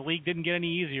 and the league didn't get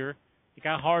any easier. It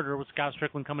got harder with Scott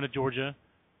Strickland coming to Georgia.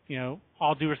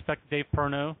 All due respect to Dave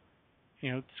Perno,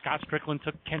 Scott Strickland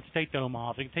took Kent State to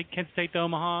Omaha. If he can take Kent State to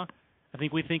Omaha, I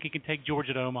think we think he can take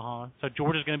Georgia to Omaha. So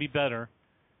Georgia's going to be better.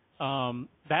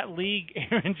 That league,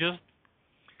 Aaron,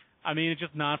 it's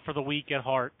just not for the weak at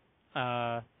heart.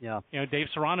 Dave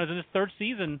Serrano's in his third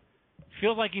season.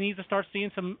 Feels like he needs to start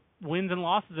seeing some wins and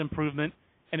losses improvement,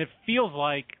 and it feels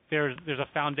like there's a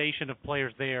foundation of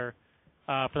players there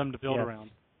for them to build around.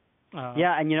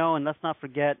 And let's not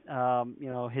forget,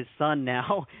 his son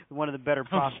now, one of the better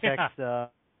prospects, in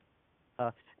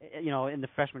the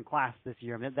freshman class this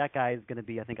year. I mean, that guy is going to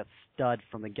be, I think, a stud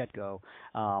from the get-go.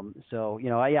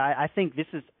 I think this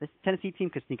Tennessee team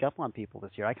could sneak up on people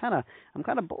this year. I'm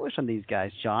kind of bullish on these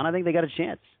guys, John. I think they got a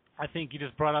chance. I think you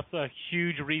just brought up a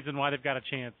huge reason why they've got a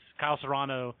chance. Kyle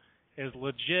Serrano is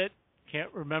legit.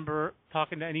 Can't remember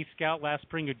talking to any scout last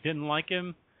spring who didn't like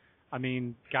him. I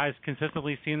mean, guys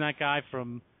consistently seeing that guy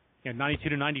from 92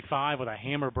 to 95 with a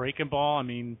hammer breaking ball. I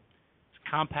mean, it's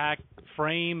compact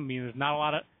frame. I mean, there's not a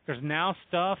lot of – there's now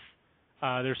stuff.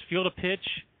 There's field of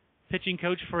pitch, pitching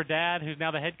coach for a dad who's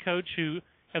now the head coach who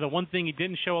the one thing he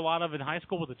didn't show a lot of in high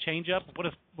school was a changeup.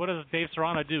 What does Dave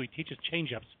Serrano do? He teaches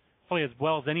changeups probably as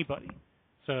well as anybody.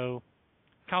 So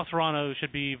Kyle Serrano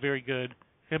should be very good.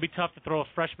 It's going to be tough to throw a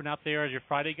freshman out there as your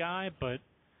Friday guy, but –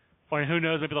 or who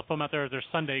knows, maybe they'll put him out there as their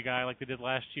Sunday guy like they did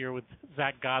last year with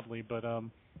Zach Godley. But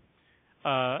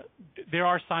there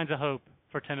are signs of hope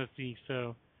for Tennessee.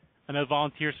 So I know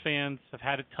Volunteers fans have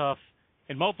had it tough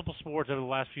in multiple sports over the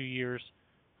last few years,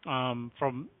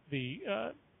 from the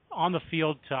on the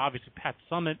field to obviously Pat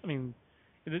Summitt. I mean,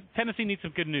 Tennessee needs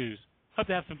some good news. Hope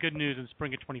to have some good news in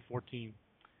spring of 2014.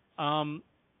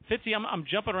 Fitzy, I'm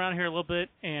jumping around here a little bit,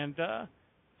 and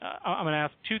I'm going to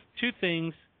ask two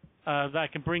things that I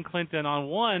can bring Clinton on.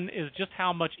 One is just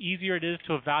how much easier it is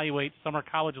to evaluate summer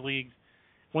college leagues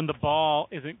when the ball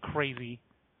isn't crazy.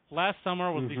 Last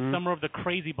summer was the summer of the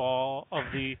crazy ball, of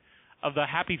the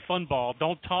happy fun ball.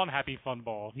 Don't taunt happy fun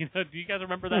ball. Do you guys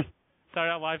remember that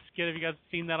Saturday Night Live skit? Have you guys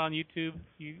seen that on YouTube,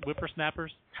 you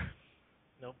whippersnappers?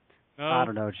 Nope. No? I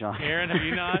don't know, John. Aaron, have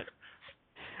you not?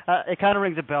 It kind of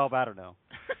rings a bell, but I don't know.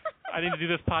 I need to do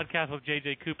this podcast with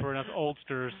J.J. Cooper and us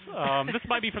oldsters. This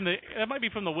might be from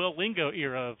the Will Lingo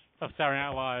era of Saturday Night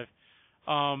Live.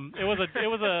 It was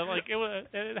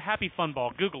a happy fun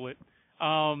ball. Google it.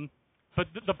 But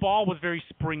the ball was very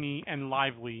springy and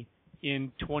lively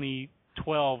in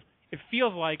 2012. It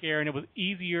feels like, Aaron, it was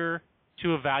easier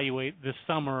to evaluate this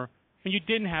summer when you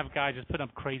didn't have guys just putting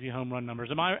up crazy home run numbers.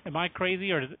 Am I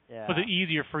crazy, or was it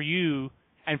easier for you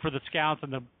and for the scouts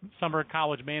and the summer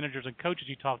college managers and coaches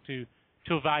you talk to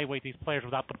evaluate these players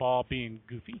without the ball being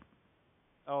goofy?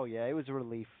 Oh, yeah, it was a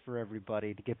relief for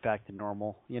everybody to get back to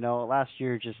normal. Last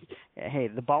year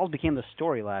the balls became the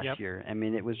story last year. I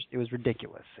mean, it was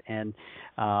ridiculous. And,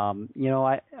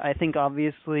 I think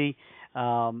obviously,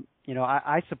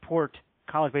 I support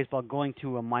college baseball going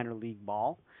to a minor league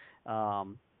ball,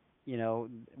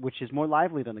 which is more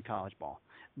lively than the college ball.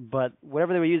 But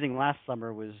whatever they were using last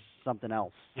summer was something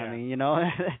else. Yeah. I mean,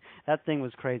 that thing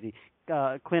was crazy.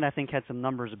 Clint, I think, had some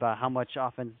numbers about how much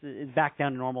offense is back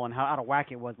down to normal and how out of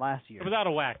whack it was last year. It was out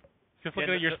of whack. Just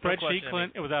looking at your spreadsheet,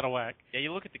 Clint, it was out of whack. Yeah,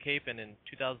 you look at the Capen in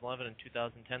 2011 and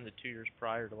 2010, the 2 years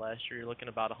prior to last year, you're looking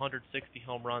at about 160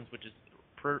 home runs, which is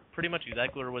pretty much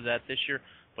exactly where it was at this year.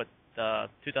 But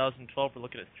 2012, we're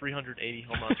looking at 380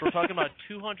 home runs. So we're talking about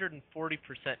 240%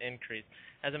 increase.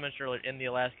 As I mentioned earlier, in the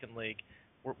Alaskan League,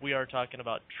 we are talking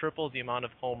about triple the amount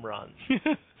of home runs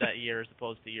that year as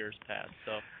opposed to years past.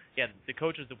 So, yeah, the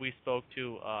coaches that we spoke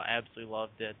to absolutely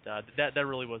loved it. That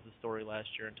really was the story last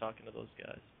year in talking to those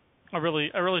guys. I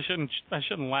really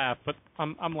shouldn't laugh, but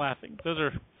I'm laughing. Those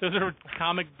are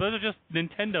just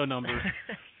Nintendo numbers.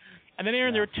 And then,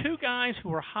 Aaron, there were two guys who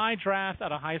were high draft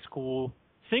out of high school,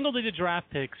 single-digit draft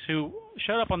picks, who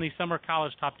showed up on these summer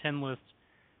college top 10 lists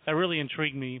that really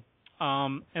intrigued me.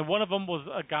 And one of them was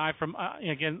a guy from,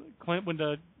 again, Clint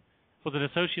was an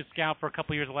associate scout for a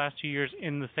couple of years, the last 2 years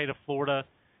in the state of Florida.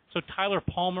 So Tyler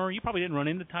Palmer, you probably didn't run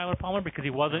into Tyler Palmer because he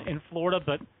wasn't in Florida,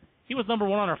 but he was number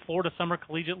one on our Florida Summer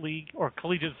Collegiate League or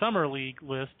Collegiate Summer League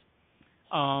list.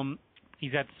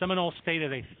 He's at Seminole State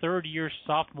as a third-year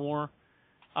sophomore.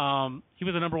 He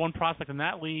was the number one prospect in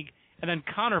that league. And then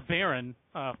Connor Barron,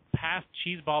 past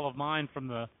cheeseball of mine from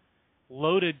the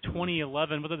loaded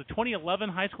 2011. Was it the 2011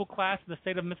 high school class in the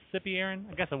state of Mississippi, Aaron?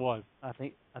 I guess it was. I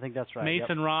think that's right.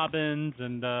 Mason Robbins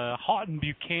and Houghton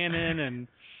Buchanan and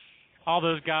all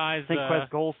those guys. Senquez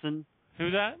Golson.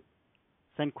 Who's that?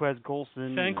 Senquez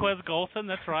Golson. Senquez Golson,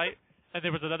 that's right.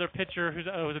 There was another pitcher who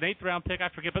was an 8th-round pick, I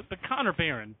forget, but Connor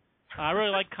Barron. I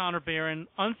really like Connor Barron,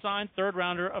 unsigned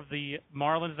 3rd-rounder of the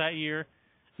Marlins that year,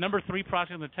 number 3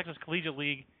 prospect in the Texas Collegiate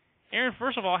League. Aaron,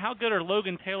 first of all, how good are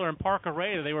Logan Taylor and Parker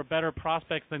Ray? They were better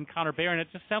prospects than Connor Barron. It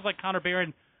just sounds like Connor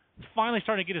Barron is finally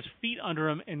starting to get his feet under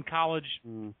him in college.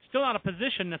 Still not a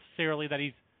position necessarily that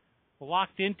he's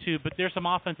locked into, but there's some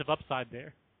offensive upside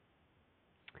there.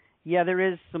 Yeah, there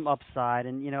is some upside,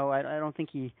 and I don't think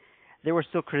there were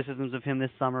still criticisms of him this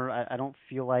summer. I don't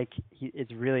feel like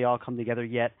it's really all come together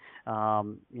yet. I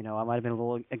might have been a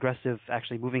little aggressive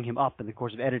actually moving him up in the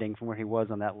course of editing from where he was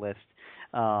on that list,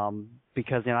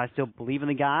 because I still believe in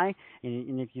the guy,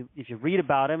 and if you read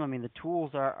about him, I mean, the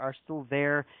tools are still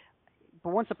there. But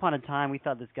once upon a time, we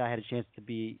thought this guy had a chance to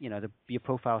be a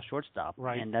profile shortstop,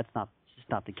 right? And that's not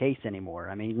the case anymore.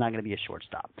 I mean, he's not going to be a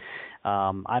shortstop.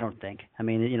 I don't think. I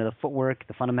mean, the footwork,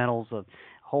 the fundamentals, the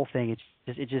whole thing,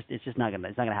 it's just not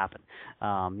gonna happen.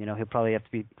 He'll probably have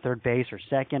to be third base or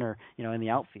second or in the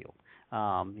outfield.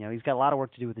 He's got a lot of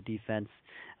work to do with the defense.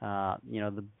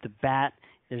 The bat,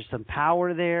 there's some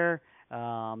power there.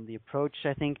 The approach,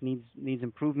 I think, needs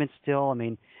improvement still. I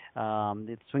mean,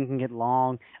 the swing can get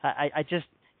long. I just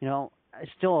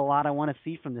still a lot I want to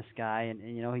see from this guy, and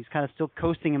he's kind of still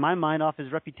coasting in my mind off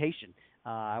his reputation.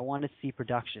 I want to see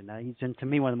production. He's been, to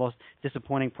me, one of the most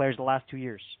disappointing players the last 2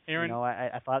 years. Aaron,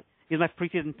 I thought he was my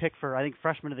preseason pick for, I think,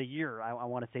 freshman of the year. I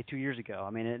want to say 2 years ago.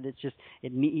 I mean, he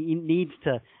needs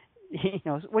to.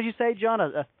 What did you say, John?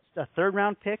 A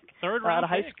 3rd-round pick out of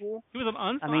high school? He was an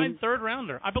unsigned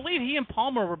 3rd-rounder. I believe he and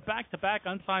Palmer were back-to-back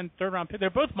unsigned 3rd-round picks. They're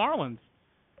both Marlins.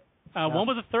 One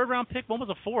was a 3rd-round pick, one was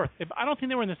a 4th. I don't think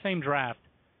they were in the same draft.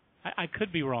 I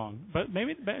could be wrong, but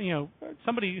maybe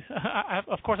somebody.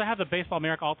 Of course, I have the Baseball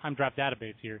America all-time draft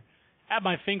database here at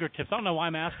my fingertips. I don't know why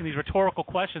I'm asking these rhetorical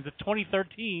questions. It's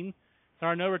 2013. There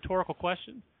are no rhetorical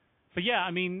questions. But yeah, I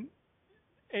mean,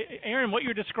 Aaron, what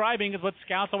you're describing is what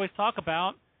scouts always talk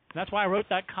about, and that's why I wrote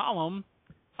that column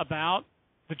about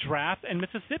the draft in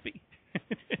Mississippi.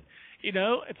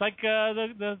 It's like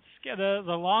the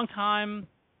longtime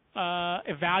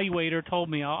evaluator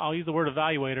told me. I'll use the word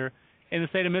evaluator. In the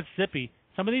state of Mississippi,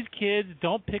 some of these kids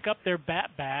don't pick up their bat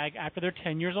bag after they're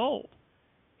 10 years old.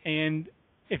 And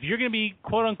if you're going to be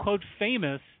quote-unquote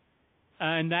famous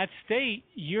in that state,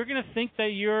 you're going to think that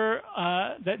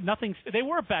that nothing's – they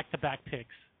were back-to-back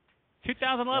picks.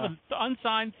 2011,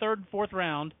 unsigned 3rd and 4th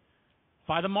round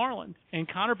by the Marlins.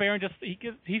 And Connor Barron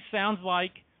he sounds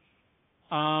like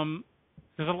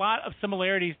there's a lot of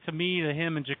similarities to me to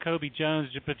him and Jacoby Jones,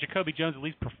 but Jacoby Jones at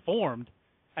least performed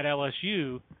at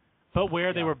LSU, but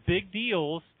where they were big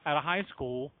deals out of high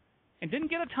school and didn't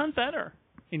get a ton better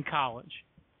in college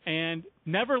and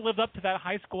never lived up to that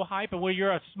high school hype, and where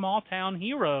you're a small-town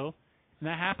hero, and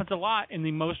that happens a lot in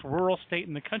the most rural state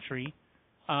in the country,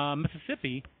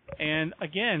 Mississippi. And,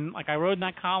 again, like I wrote in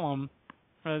that column,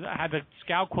 I had the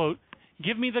scout quote,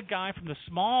 give me the guy from the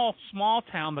small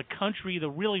town, the country, the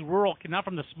really rural kid, not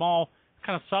from the small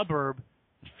kind of suburb,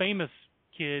 famous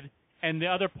kid. And the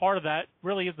other part of that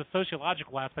really is the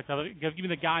sociological aspect of it. Give me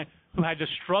the guy who had to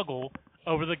struggle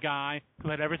over the guy who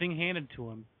had everything handed to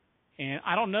him. And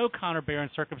I don't know Connor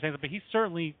Barron's circumstances, but he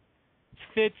certainly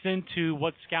fits into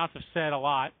what scouts have said a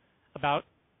lot about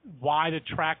why the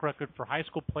track record for high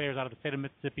school players out of the state of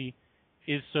Mississippi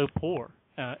is so poor.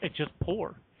 It's just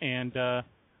poor. And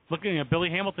looking at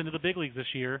Billy Hamilton to the big leagues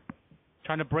this year,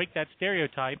 trying to break that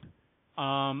stereotype,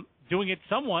 doing it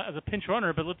somewhat as a pinch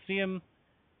runner, but let's see him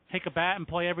take a bat and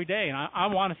play every day, and I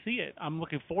want to see it. I'm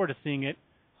looking forward to seeing it.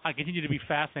 I continue to be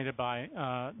fascinated by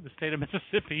the state of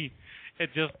Mississippi. It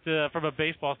just, from a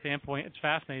baseball standpoint, it's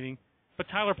fascinating. But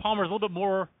Tyler Palmer is a little bit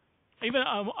more, even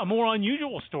a more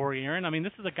unusual story, Aaron. I mean,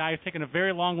 this is a guy who's taken a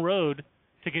very long road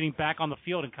to getting back on the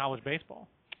field in college baseball.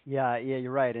 Yeah,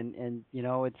 you're right, and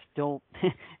it's still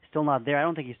not there. I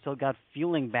don't think he's still got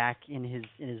feeling back in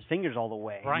his fingers all the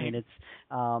way. Right. I mean,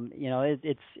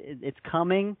 it's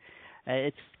coming.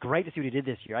 It's great to see what he did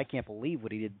this year. I can't believe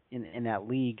what he did in that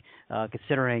league,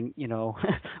 considering,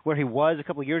 where he was a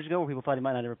couple of years ago, where people thought he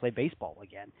might not ever play baseball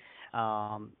again.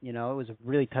 It was a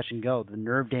really touch and go. The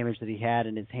nerve damage that he had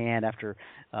in his hand after,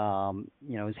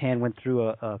 his hand went through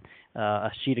a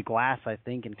sheet of glass, I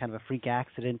think, in kind of a freak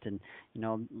accident. And,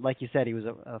 like you said, he was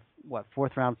a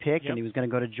 4th-round pick, and he was going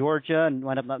to go to Georgia and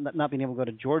wound up not being able to go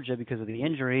to Georgia because of the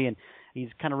injury. And he's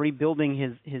kind of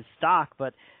rebuilding his stock,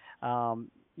 but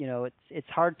it's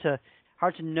hard to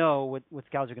know what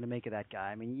scouts are going to make of that guy.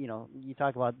 I mean, you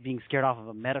talk about being scared off of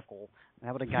a medical. How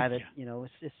about a guy that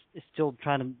is still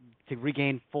trying to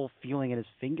regain full feeling in his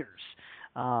fingers?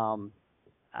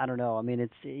 I don't know. I mean,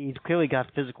 he's clearly got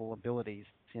physical abilities.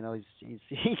 You know,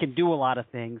 he can do a lot of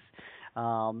things.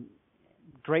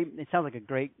 Great. It sounds like a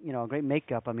great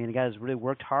makeup. I mean, the guy has really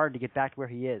worked hard to get back to where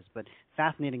he is. But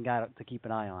fascinating guy to keep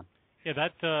an eye on. Yeah,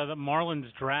 that the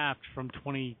Marlins draft from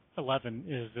 2011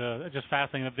 is just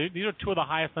fascinating. These are two of the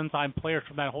highest unsigned players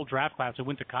from that whole draft class who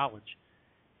went to college,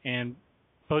 and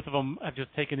both of them have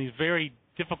just taken these very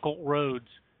difficult roads.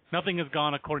 Nothing has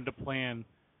gone according to plan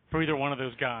for either one of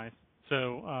those guys.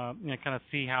 So, kind of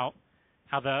see how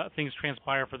the things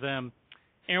transpire for them.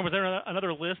 Aaron, was there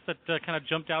another list that kind of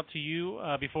jumped out to you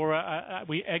before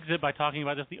we exit by talking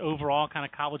about just the overall kind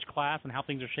of college class and how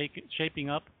things are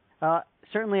shaping up?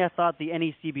 Certainly, I thought the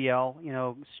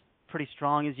NECBL, pretty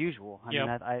strong as usual. I mean,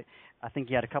 I think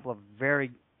you had a couple of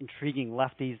very intriguing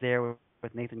lefties there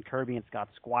with Nathan Kirby and Scott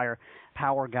Squire,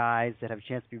 power guys that have a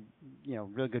chance to be,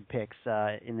 real good picks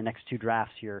in the next two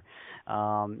drafts here.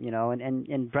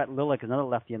 And Brett Lillick is another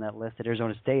lefty on that list at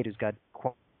Arizona State who's got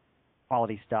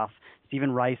quality stuff.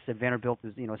 Stephen Rice at Vanderbilt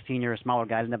is, a senior, a smaller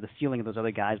guy, doesn't have the ceiling of those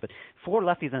other guys, but 4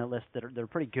 lefties on that list that are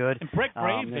pretty good. And Brett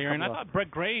Graves, Aaron, I thought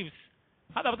Brett Graves,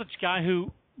 I thought that was a guy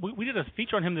who we did a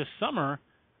feature on him this summer.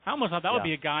 I almost thought that would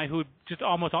be a guy who would just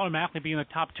almost automatically be in the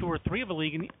top 2 or 3 of the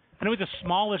league. And I know he's a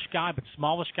smallish guy,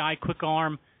 quick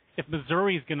arm. If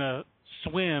Missouri's going to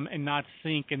swim and not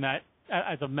sink in that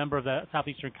as a member of the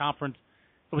Southeastern Conference,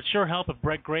 it would sure help if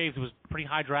Brett Graves, who was pretty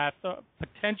high draft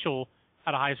potential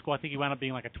out of high school, I think he wound up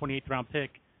being like a 28th round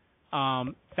pick.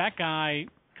 That guy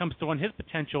comes to his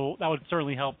potential. That would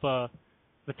certainly help the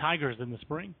Tigers in the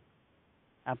spring.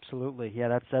 Absolutely,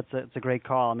 yeah, that's a great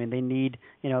call. I mean, they need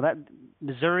that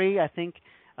Missouri. I think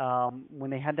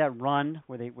when they had that run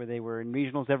where they were in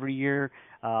regionals every year,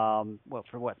 for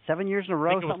 7 years in a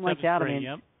row, something like that. Straight,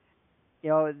 I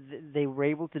mean, they were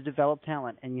able to develop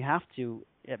talent, and you have to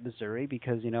at Missouri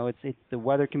because it's the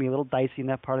weather can be a little dicey in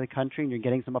that part of the country, and you're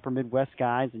getting some upper Midwest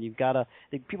guys, and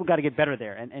people got to get better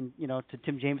there. And to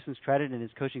Tim Jameson's credit and his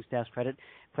coaching staff's credit,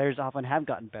 players often have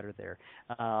gotten better there.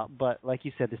 But like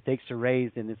you said, the stakes are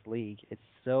raised in this league. It's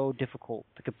so difficult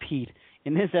to compete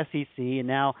in this SEC, and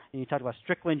now you talked about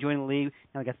Strickland joining the league.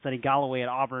 Now we got Sonny Galloway at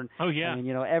Auburn. Oh yeah. I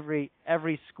mean,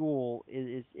 every school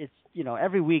is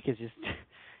every week is just.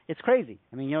 It's crazy.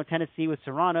 I mean, Tennessee with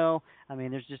Serrano. I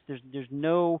mean, there's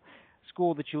no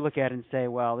school that you look at and say,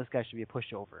 well, this guy should be a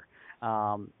pushover.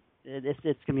 It's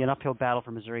going to be an uphill battle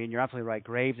for Missouri, and you're absolutely right.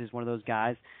 Graves is one of those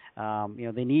guys.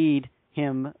 They need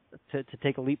him to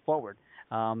take a leap forward.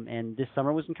 And this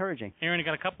summer was encouraging. Aaron, I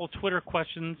got a couple of Twitter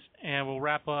questions, and we'll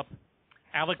wrap up.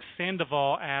 Alex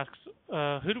Sandoval asks,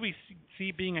 who do we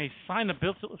see being a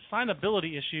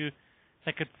signability issue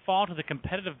that could fall to the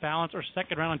competitive balance or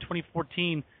second round in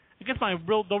 2014? I guess the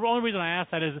only reason I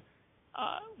ask that is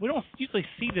we don't usually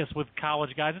see this with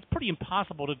college guys. It's pretty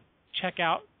impossible to check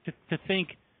out to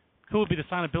think who would be the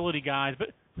signability guys.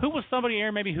 But who was somebody,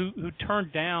 Aaron, maybe who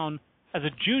turned down as a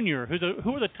junior? Who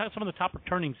were some of the top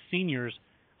returning seniors,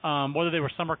 whether they were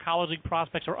summer college league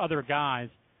prospects or other guys?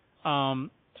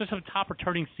 Just some top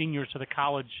returning seniors to the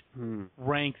college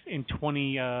ranks in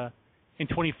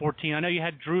 2014. I know you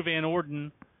had Drew Van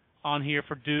Orden on here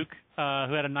for Duke,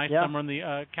 who had a nice summer in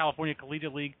the California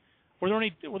Collegiate League. Were there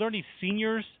any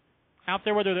seniors out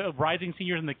there, whether the rising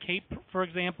seniors in the Cape, for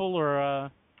example,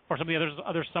 or some of the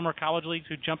other summer college leagues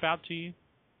who jump out to you?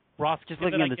 Ross just Kivett,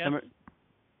 looking at the guess? Summer.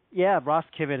 Yeah, Ross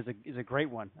Kivett is a great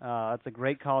one. That's a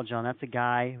great call, John. That's a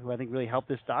guy who I think really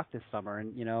helped his stock this summer,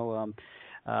 and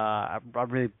I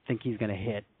really think he's going to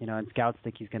hit. And scouts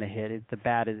think he's going to hit. The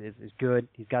bat is good.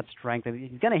 He's got strength.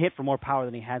 He's going to hit for more power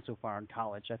than he had so far in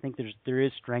college. I think there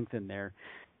is strength in there.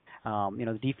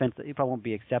 The defense, it probably won't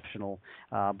be exceptional,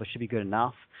 but should be good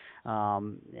enough.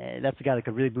 That's a guy that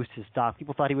could really boost his stock.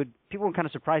 People were kind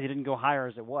of surprised he didn't go higher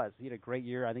as it was. He had a great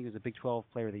year. I think he was a Big 12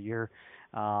 Player of the Year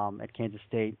at Kansas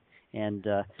State, and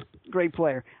great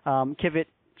player. Kivett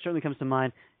certainly comes to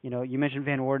mind. You mentioned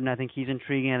Van Orden. I think he's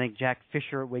intriguing. I think Jack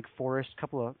Fisher at Wake Forest,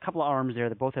 couple of arms there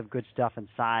that both have good stuff and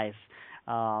size.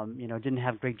 Didn't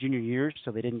have great junior years,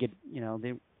 so they didn't get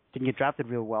drafted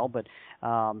real well, but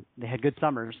they had good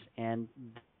summers, and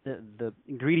the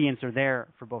ingredients are there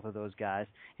for both of those guys.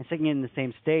 And sticking in the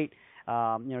same state,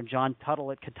 John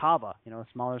Tuttle at Catawba, a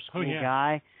smaller school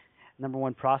guy, number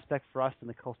 1 prospect for us in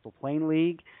the Coastal Plain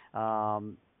League.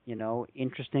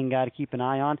 Interesting guy to keep an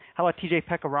eye on. How about T.J.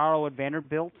 Pecoraro at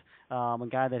Vanderbilt? a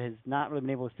guy that has not really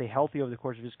been able to stay healthy over the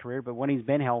course of his career, but when he's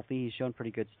been healthy, he's shown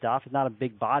pretty good stuff. He's not a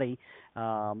big body,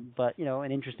 but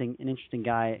an interesting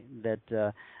guy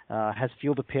that has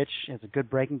feel to pitch, has a good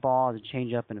breaking ball, has a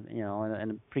changeup, and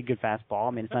and a pretty good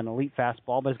fastball. I mean, it's not an elite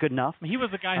fastball, but it's good enough. He was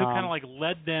the guy who kind of like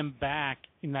led them back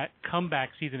in that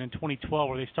comeback season in 2012,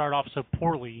 where they started off so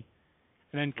poorly,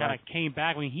 and then kind of came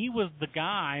back. I mean, he was the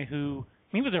guy who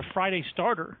he was their Friday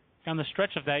starter down the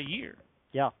stretch of that year.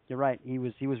 Yeah, you're right. He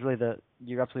was really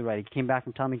you're absolutely right. He came back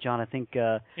from Tommy John. I think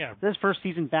his first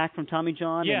season back from Tommy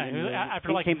John. Yeah, and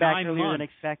after like came 9 back earlier months. than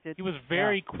expected. He was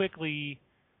very quickly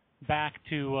back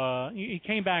to. He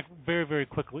came back very, very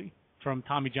quickly from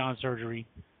Tommy John surgery.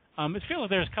 It feels like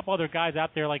there's a couple other guys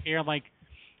out there like Aaron. Like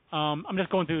I'm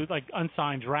just going through like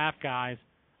unsigned draft guys.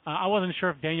 I wasn't sure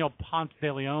if Daniel Ponce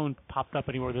de Leon popped up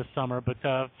anywhere this summer, but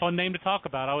fun name to talk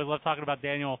about. I always love talking about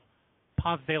Daniel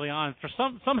Ponce de Leon. For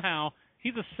somehow.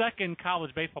 He's the second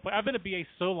college baseball player. I've been at BA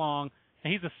so long,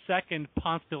 and he's the second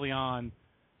Ponce de Leon.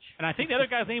 And I think the other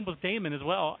guy's name was Damon as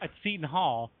well at Seton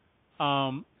Hall.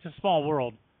 It's a small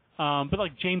world. But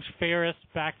like James Ferris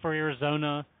back for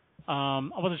Arizona. I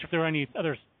wasn't sure if there were any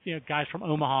other guys from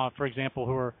Omaha, for example,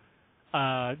 who were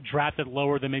drafted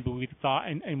lower than maybe we thought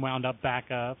and wound up back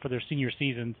for their senior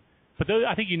seasons. But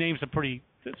I think you named some pretty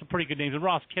good names. And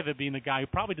Ross Kivett being the guy who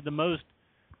probably did the most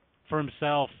for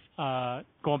himself.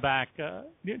 Going back,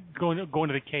 going to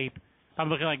the Cape. I'm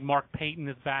looking like Mark Payton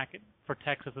is back for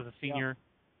Texas as a senior.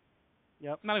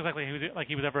 Yep. Not exactly like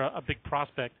he was ever a big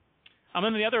prospect. And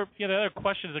then the other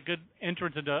question is a good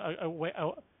entrance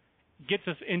into gets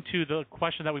us into the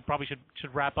question that we probably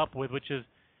should wrap up with, which is,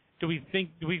 do we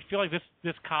feel like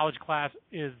this college class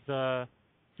is do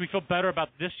we feel better about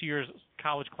this year's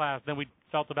college class than we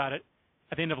felt about it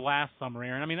at the end of last summer,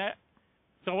 Aaron? I mean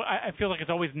So I feel like it's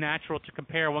always natural to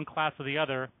compare one class to the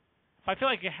other. I feel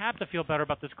like you have to feel better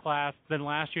about this class than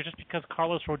last year just because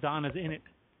Carlos Rodon is in it.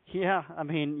 Yeah, I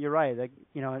mean, you're right.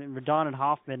 Rodon and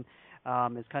Hoffman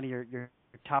is kind of your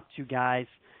top two guys.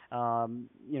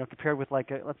 Compared with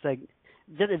let's say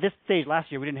at this stage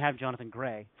last year we didn't have Jonathan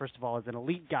Gray. First of all, as an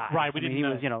elite guy. Right, he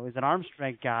was an arm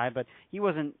strength guy, but he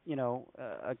wasn't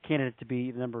a candidate to be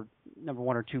the number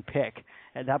 1 or 2 pick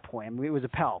at that point. I mean, it was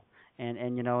Appel. And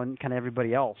kind of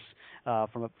everybody else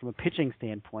from a pitching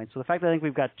standpoint. So the fact that I think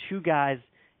we've got 2 guys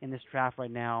in this draft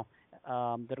right now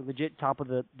that are legit top of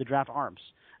the draft arms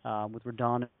with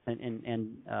Rodon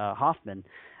and Hoffman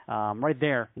right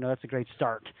there. That's a great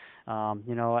start.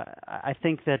 I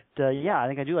think that I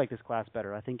think I do like this class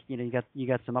better. I think you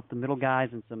got some up the middle guys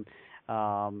and some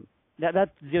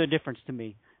that's the other difference to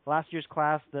me. Last year's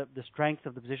class, the strength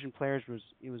of the position players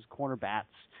was corner bats,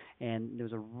 and there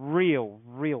was a real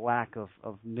lack of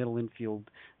middle infield,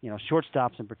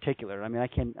 shortstops in particular. I mean, I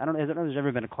don't know if there's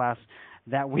ever been a class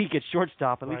that weak at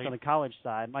shortstop, at least on the college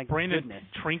side. My Brandon goodness.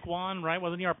 Trinquan, right?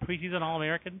 Wasn't he our preseason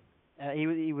All-American?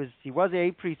 He was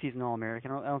a preseason All-American.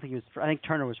 I don't think he was. I think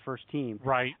Turner was first team.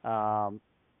 Right. I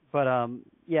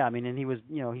mean, and he was,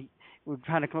 we were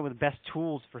trying to come up with the best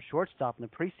tools for shortstop in the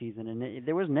preseason, and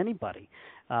there wasn't anybody.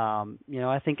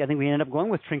 I think we ended up going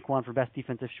with Trinquan for best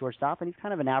defensive shortstop, and he's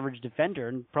kind of an average defender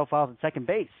and profiles at second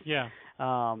base. Yeah.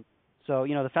 So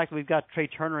the fact that we've got Trey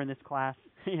Turner in this class,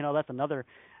 that's another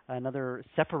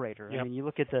separator. Yep. I mean, you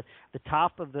look at the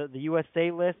top of the USA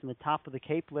list and the top of the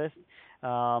Cape list,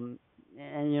 and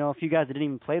a few guys that didn't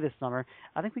even play this summer.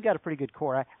 I think we got a pretty good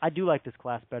core. I do like this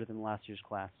class better than last year's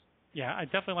class. Yeah, I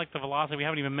definitely like the velocity. We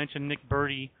haven't even mentioned Nick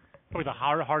Birdie, probably the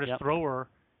hardest thrower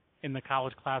in the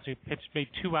college class. He made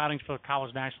 2 outings for the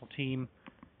college national team.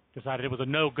 Decided it was a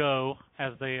no-go,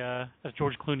 as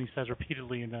George Clooney says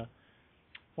repeatedly in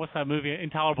what's that movie?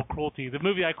 Intolerable Cruelty. The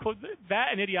movie I quote, that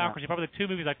and Idiocracy, probably the 2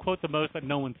 movies I quote the most that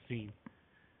no one's seen.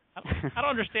 I don't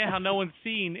understand how no one's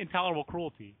seen Intolerable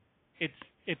Cruelty.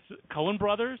 It's Coen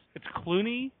Brothers. It's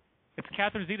Clooney. It's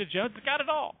Catherine Zeta-Jones. It's got it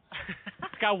all.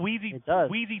 It's got Wheezy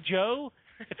Joe.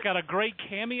 It's got a great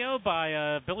cameo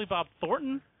by Billy Bob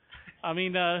Thornton. I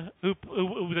mean, who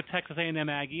was a Texas A&M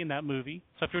Aggie in that movie.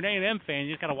 So if you're an A&M fan,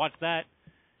 you just got to watch that.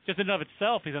 Just in and of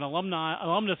itself, he's an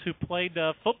alumnus who played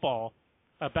football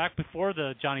back before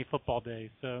the Johnny Football days.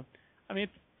 So, I mean,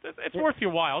 it's worth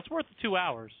your while. It's worth the 2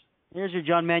 hours. Here's your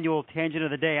John Manuel tangent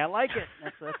of the day. I like it.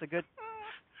 That's a good.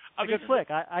 A good flick.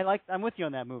 I'm with you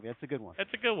on that movie. That's a good one. It's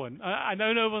a good one. I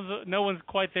know no one's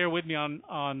quite there with me on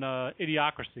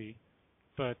Idiocracy,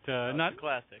 but not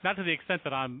classic. Not to the extent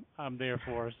that I'm there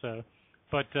for. So,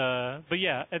 but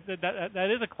yeah,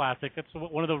 that is a classic. That's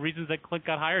one of the reasons that Clint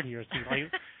got hired here. So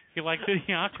he likes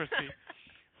Idiocracy.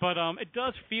 But it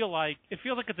feels like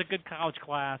it's a good college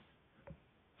class.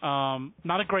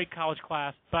 Not a great college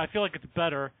class, but I feel like it's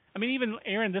better. I mean, even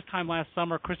Aaron, this time last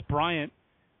summer, Chris Bryant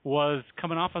was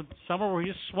coming off a summer where he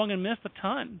just swung and missed a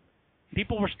ton.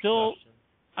 People were still,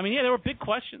 I mean, yeah, there were big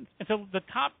questions. And so the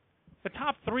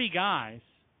top three guys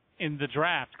in the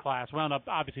draft class wound up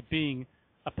obviously being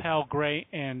Appel, Gray,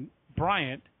 and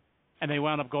Bryant, and they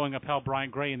wound up going Appel,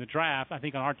 Bryant, Gray in the draft. I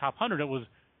think on our top 100 it was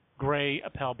Gray,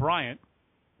 Appel, Bryant.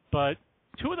 But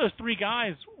two of those three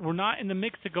guys were not in the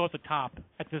mix to go at the top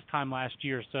at this time last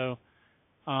year. So,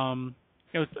 some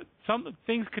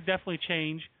things could definitely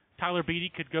change. Tyler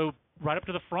Beatty could go right up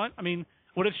to the front. I mean,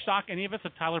 would it shock any of us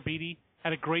if Tyler Beatty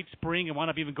had a great spring and wound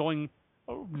up even going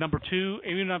number 2,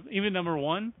 even number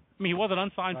 1? I mean, he was an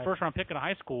unsigned first-round pick in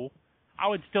high school. I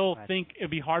would still think it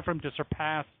would be hard for him to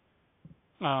surpass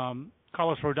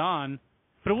Carlos Rodon,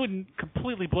 but it wouldn't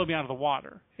completely blow me out of the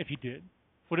water if he did.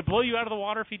 Would it blow you out of the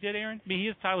water if he did, Aaron? I mean, he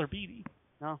is Tyler Beatty.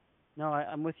 No,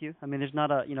 I'm with you. I mean, there's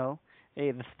not a,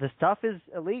 hey, the stuff is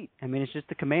elite. I mean, it's just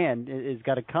the command is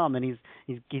got to come, and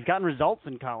he's gotten results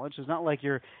in college. It's not like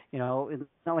it's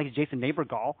not like Jason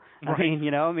Neighborgall. Right.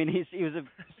 I mean, he was a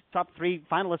top 3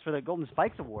 finalist for the Golden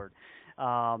Spikes Award.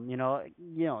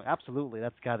 Absolutely,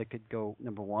 that's a guy that could go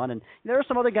number 1. And there are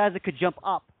some other guys that could jump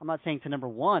up. I'm not saying to number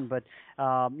 1, but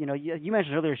you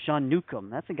mentioned earlier Sean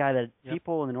Newcomb. That's a guy that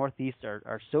people in the Northeast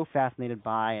are so fascinated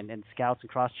by, and scouts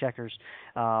and cross checkers,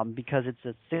 because it's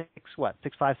a 6'5",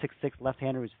 6'6"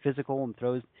 left-hander who's physical and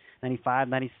throws 95,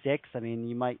 96. I mean,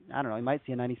 you might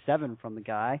see a 97 from the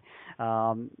guy.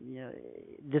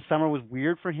 This summer was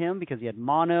weird for him because he had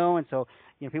mono, and so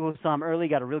people who saw him early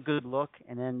got a real good look,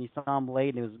 and then you saw him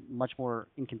late, and it was much more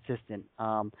inconsistent.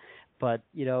 But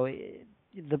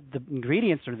the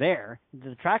ingredients are there.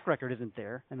 The track record isn't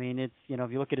there. I mean, it's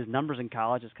if you look at his numbers in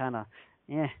college, it's kind of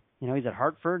he's at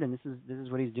Hartford, and this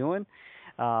is what he's doing.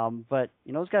 But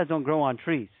those guys don't grow on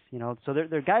trees. So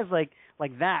they're guys like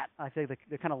that. I think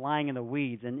they're kind of lying in the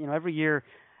weeds, and every year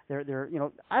they're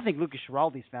I think Lucas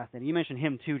Schiraldi's fascinating. You mentioned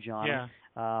him too, John.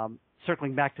 Yeah.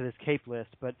 Circling back to this Cape list,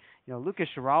 but Lucas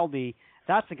Schiraldi,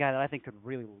 that's a guy that I think could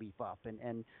really leap up,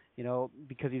 and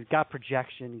because he's got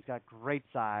projection, he's got great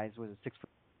size, was a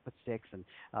 6'6", and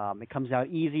it comes out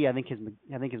easy. I think his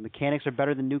mechanics are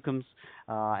better than Newcomb's.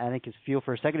 I think his feel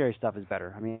for secondary stuff is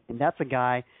better. I mean, and that's a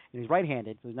guy. He's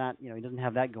right-handed, so he's not. He doesn't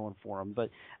have that going for him.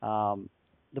 But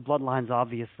the bloodlines,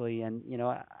 obviously, and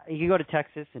he can go to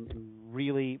Texas and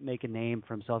really make a name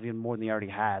for himself even more than he already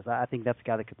has. I think that's a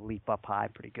guy that could leap up high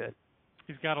pretty good.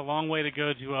 He's got a long way to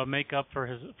go to make up for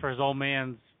his old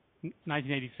man's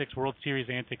 1986 World Series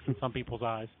antics in some people's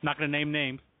eyes. Not going to name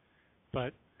names,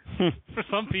 but for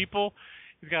some people,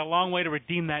 he's got a long way to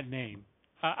redeem that name.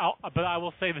 But I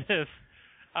will say this.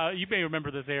 You may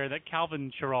remember this, Aaron, that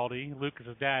Calvin Schiraldi,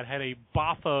 Lucas's dad, had a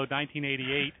Boffo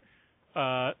 1988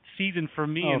 season for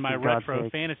me in my retro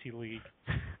fantasy league,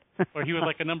 where he was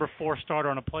like a number 4 starter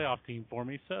on a playoff team for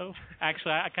me. So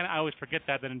actually, I always forget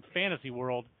that in fantasy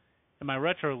world, in my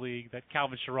retro league, that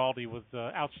Calvin Schiraldi was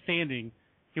outstanding.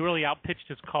 He really outpitched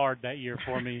his card that year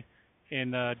for me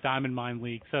in Diamond Mine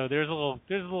League. So there's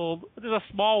a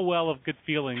small well of good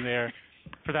feeling there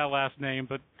for that last name.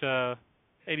 But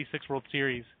 86 World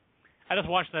Series, I just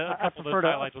watched a couple of those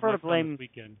highlights with my son this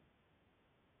weekend.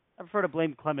 I prefer to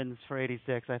blame Clemens for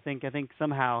 86. I think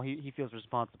somehow he feels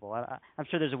responsible. I'm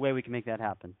sure there's a way we can make that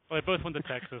happen. Well, they both went to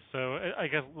Texas, so I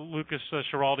guess Lucas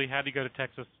Schiraldi had to go to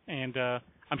Texas, and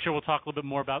I'm sure we'll talk a little bit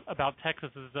more about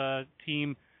Texas's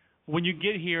team when you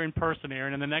get here in person,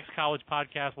 Aaron. And the next college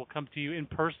podcast will come to you in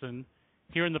person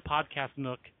here in the podcast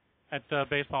nook at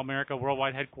Baseball America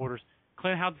Worldwide headquarters.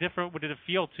 Clint, how different would it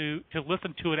feel to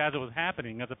listen to it as it was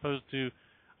happening, as opposed to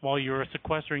while you were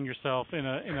sequestering yourself in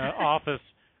an office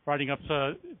writing up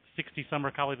 60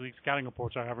 summer college league scouting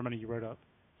reports, or however many you wrote up?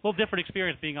 A little different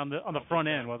experience being on the front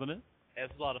end, wasn't it? Yeah,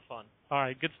 it was a lot of fun. All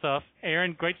right, good stuff.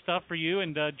 Aaron, great stuff for you,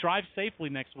 and drive safely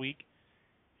next week.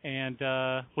 And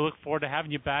we'll look forward to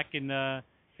having you back in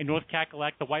North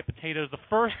Cackalack. The white potatoes, the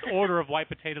first order of white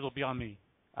potatoes will be on me.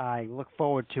 I look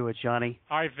forward to it, Johnny.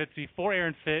 All right, Fitzy, for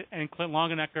Aaron Fitt and Clint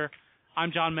Longenecker,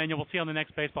 I'm John Manuel. We'll see you on the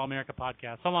next Baseball America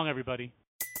podcast. So long, everybody.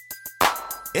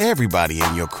 Everybody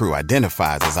in your crew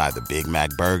identifies as either Big Mac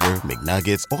Burger,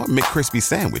 McNuggets, or McCrispy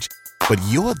Sandwich. But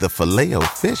you're the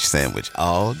Filet-O-Fish Sandwich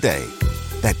all day.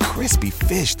 That crispy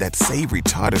fish, that savory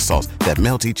tartar sauce, that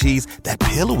melty cheese, that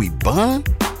pillowy bun.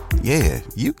 Yeah,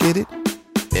 you get it.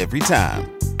 Every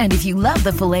time. And if you love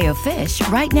the Filet-O-Fish,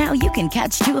 right now you can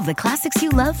catch 2 of the classics you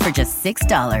love for just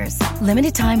 $6.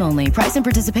 Limited time only. Price and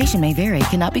participation may vary.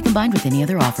 Cannot be combined with any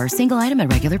other offer. Single item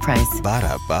at regular price.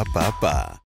 Ba-da-ba-ba-ba.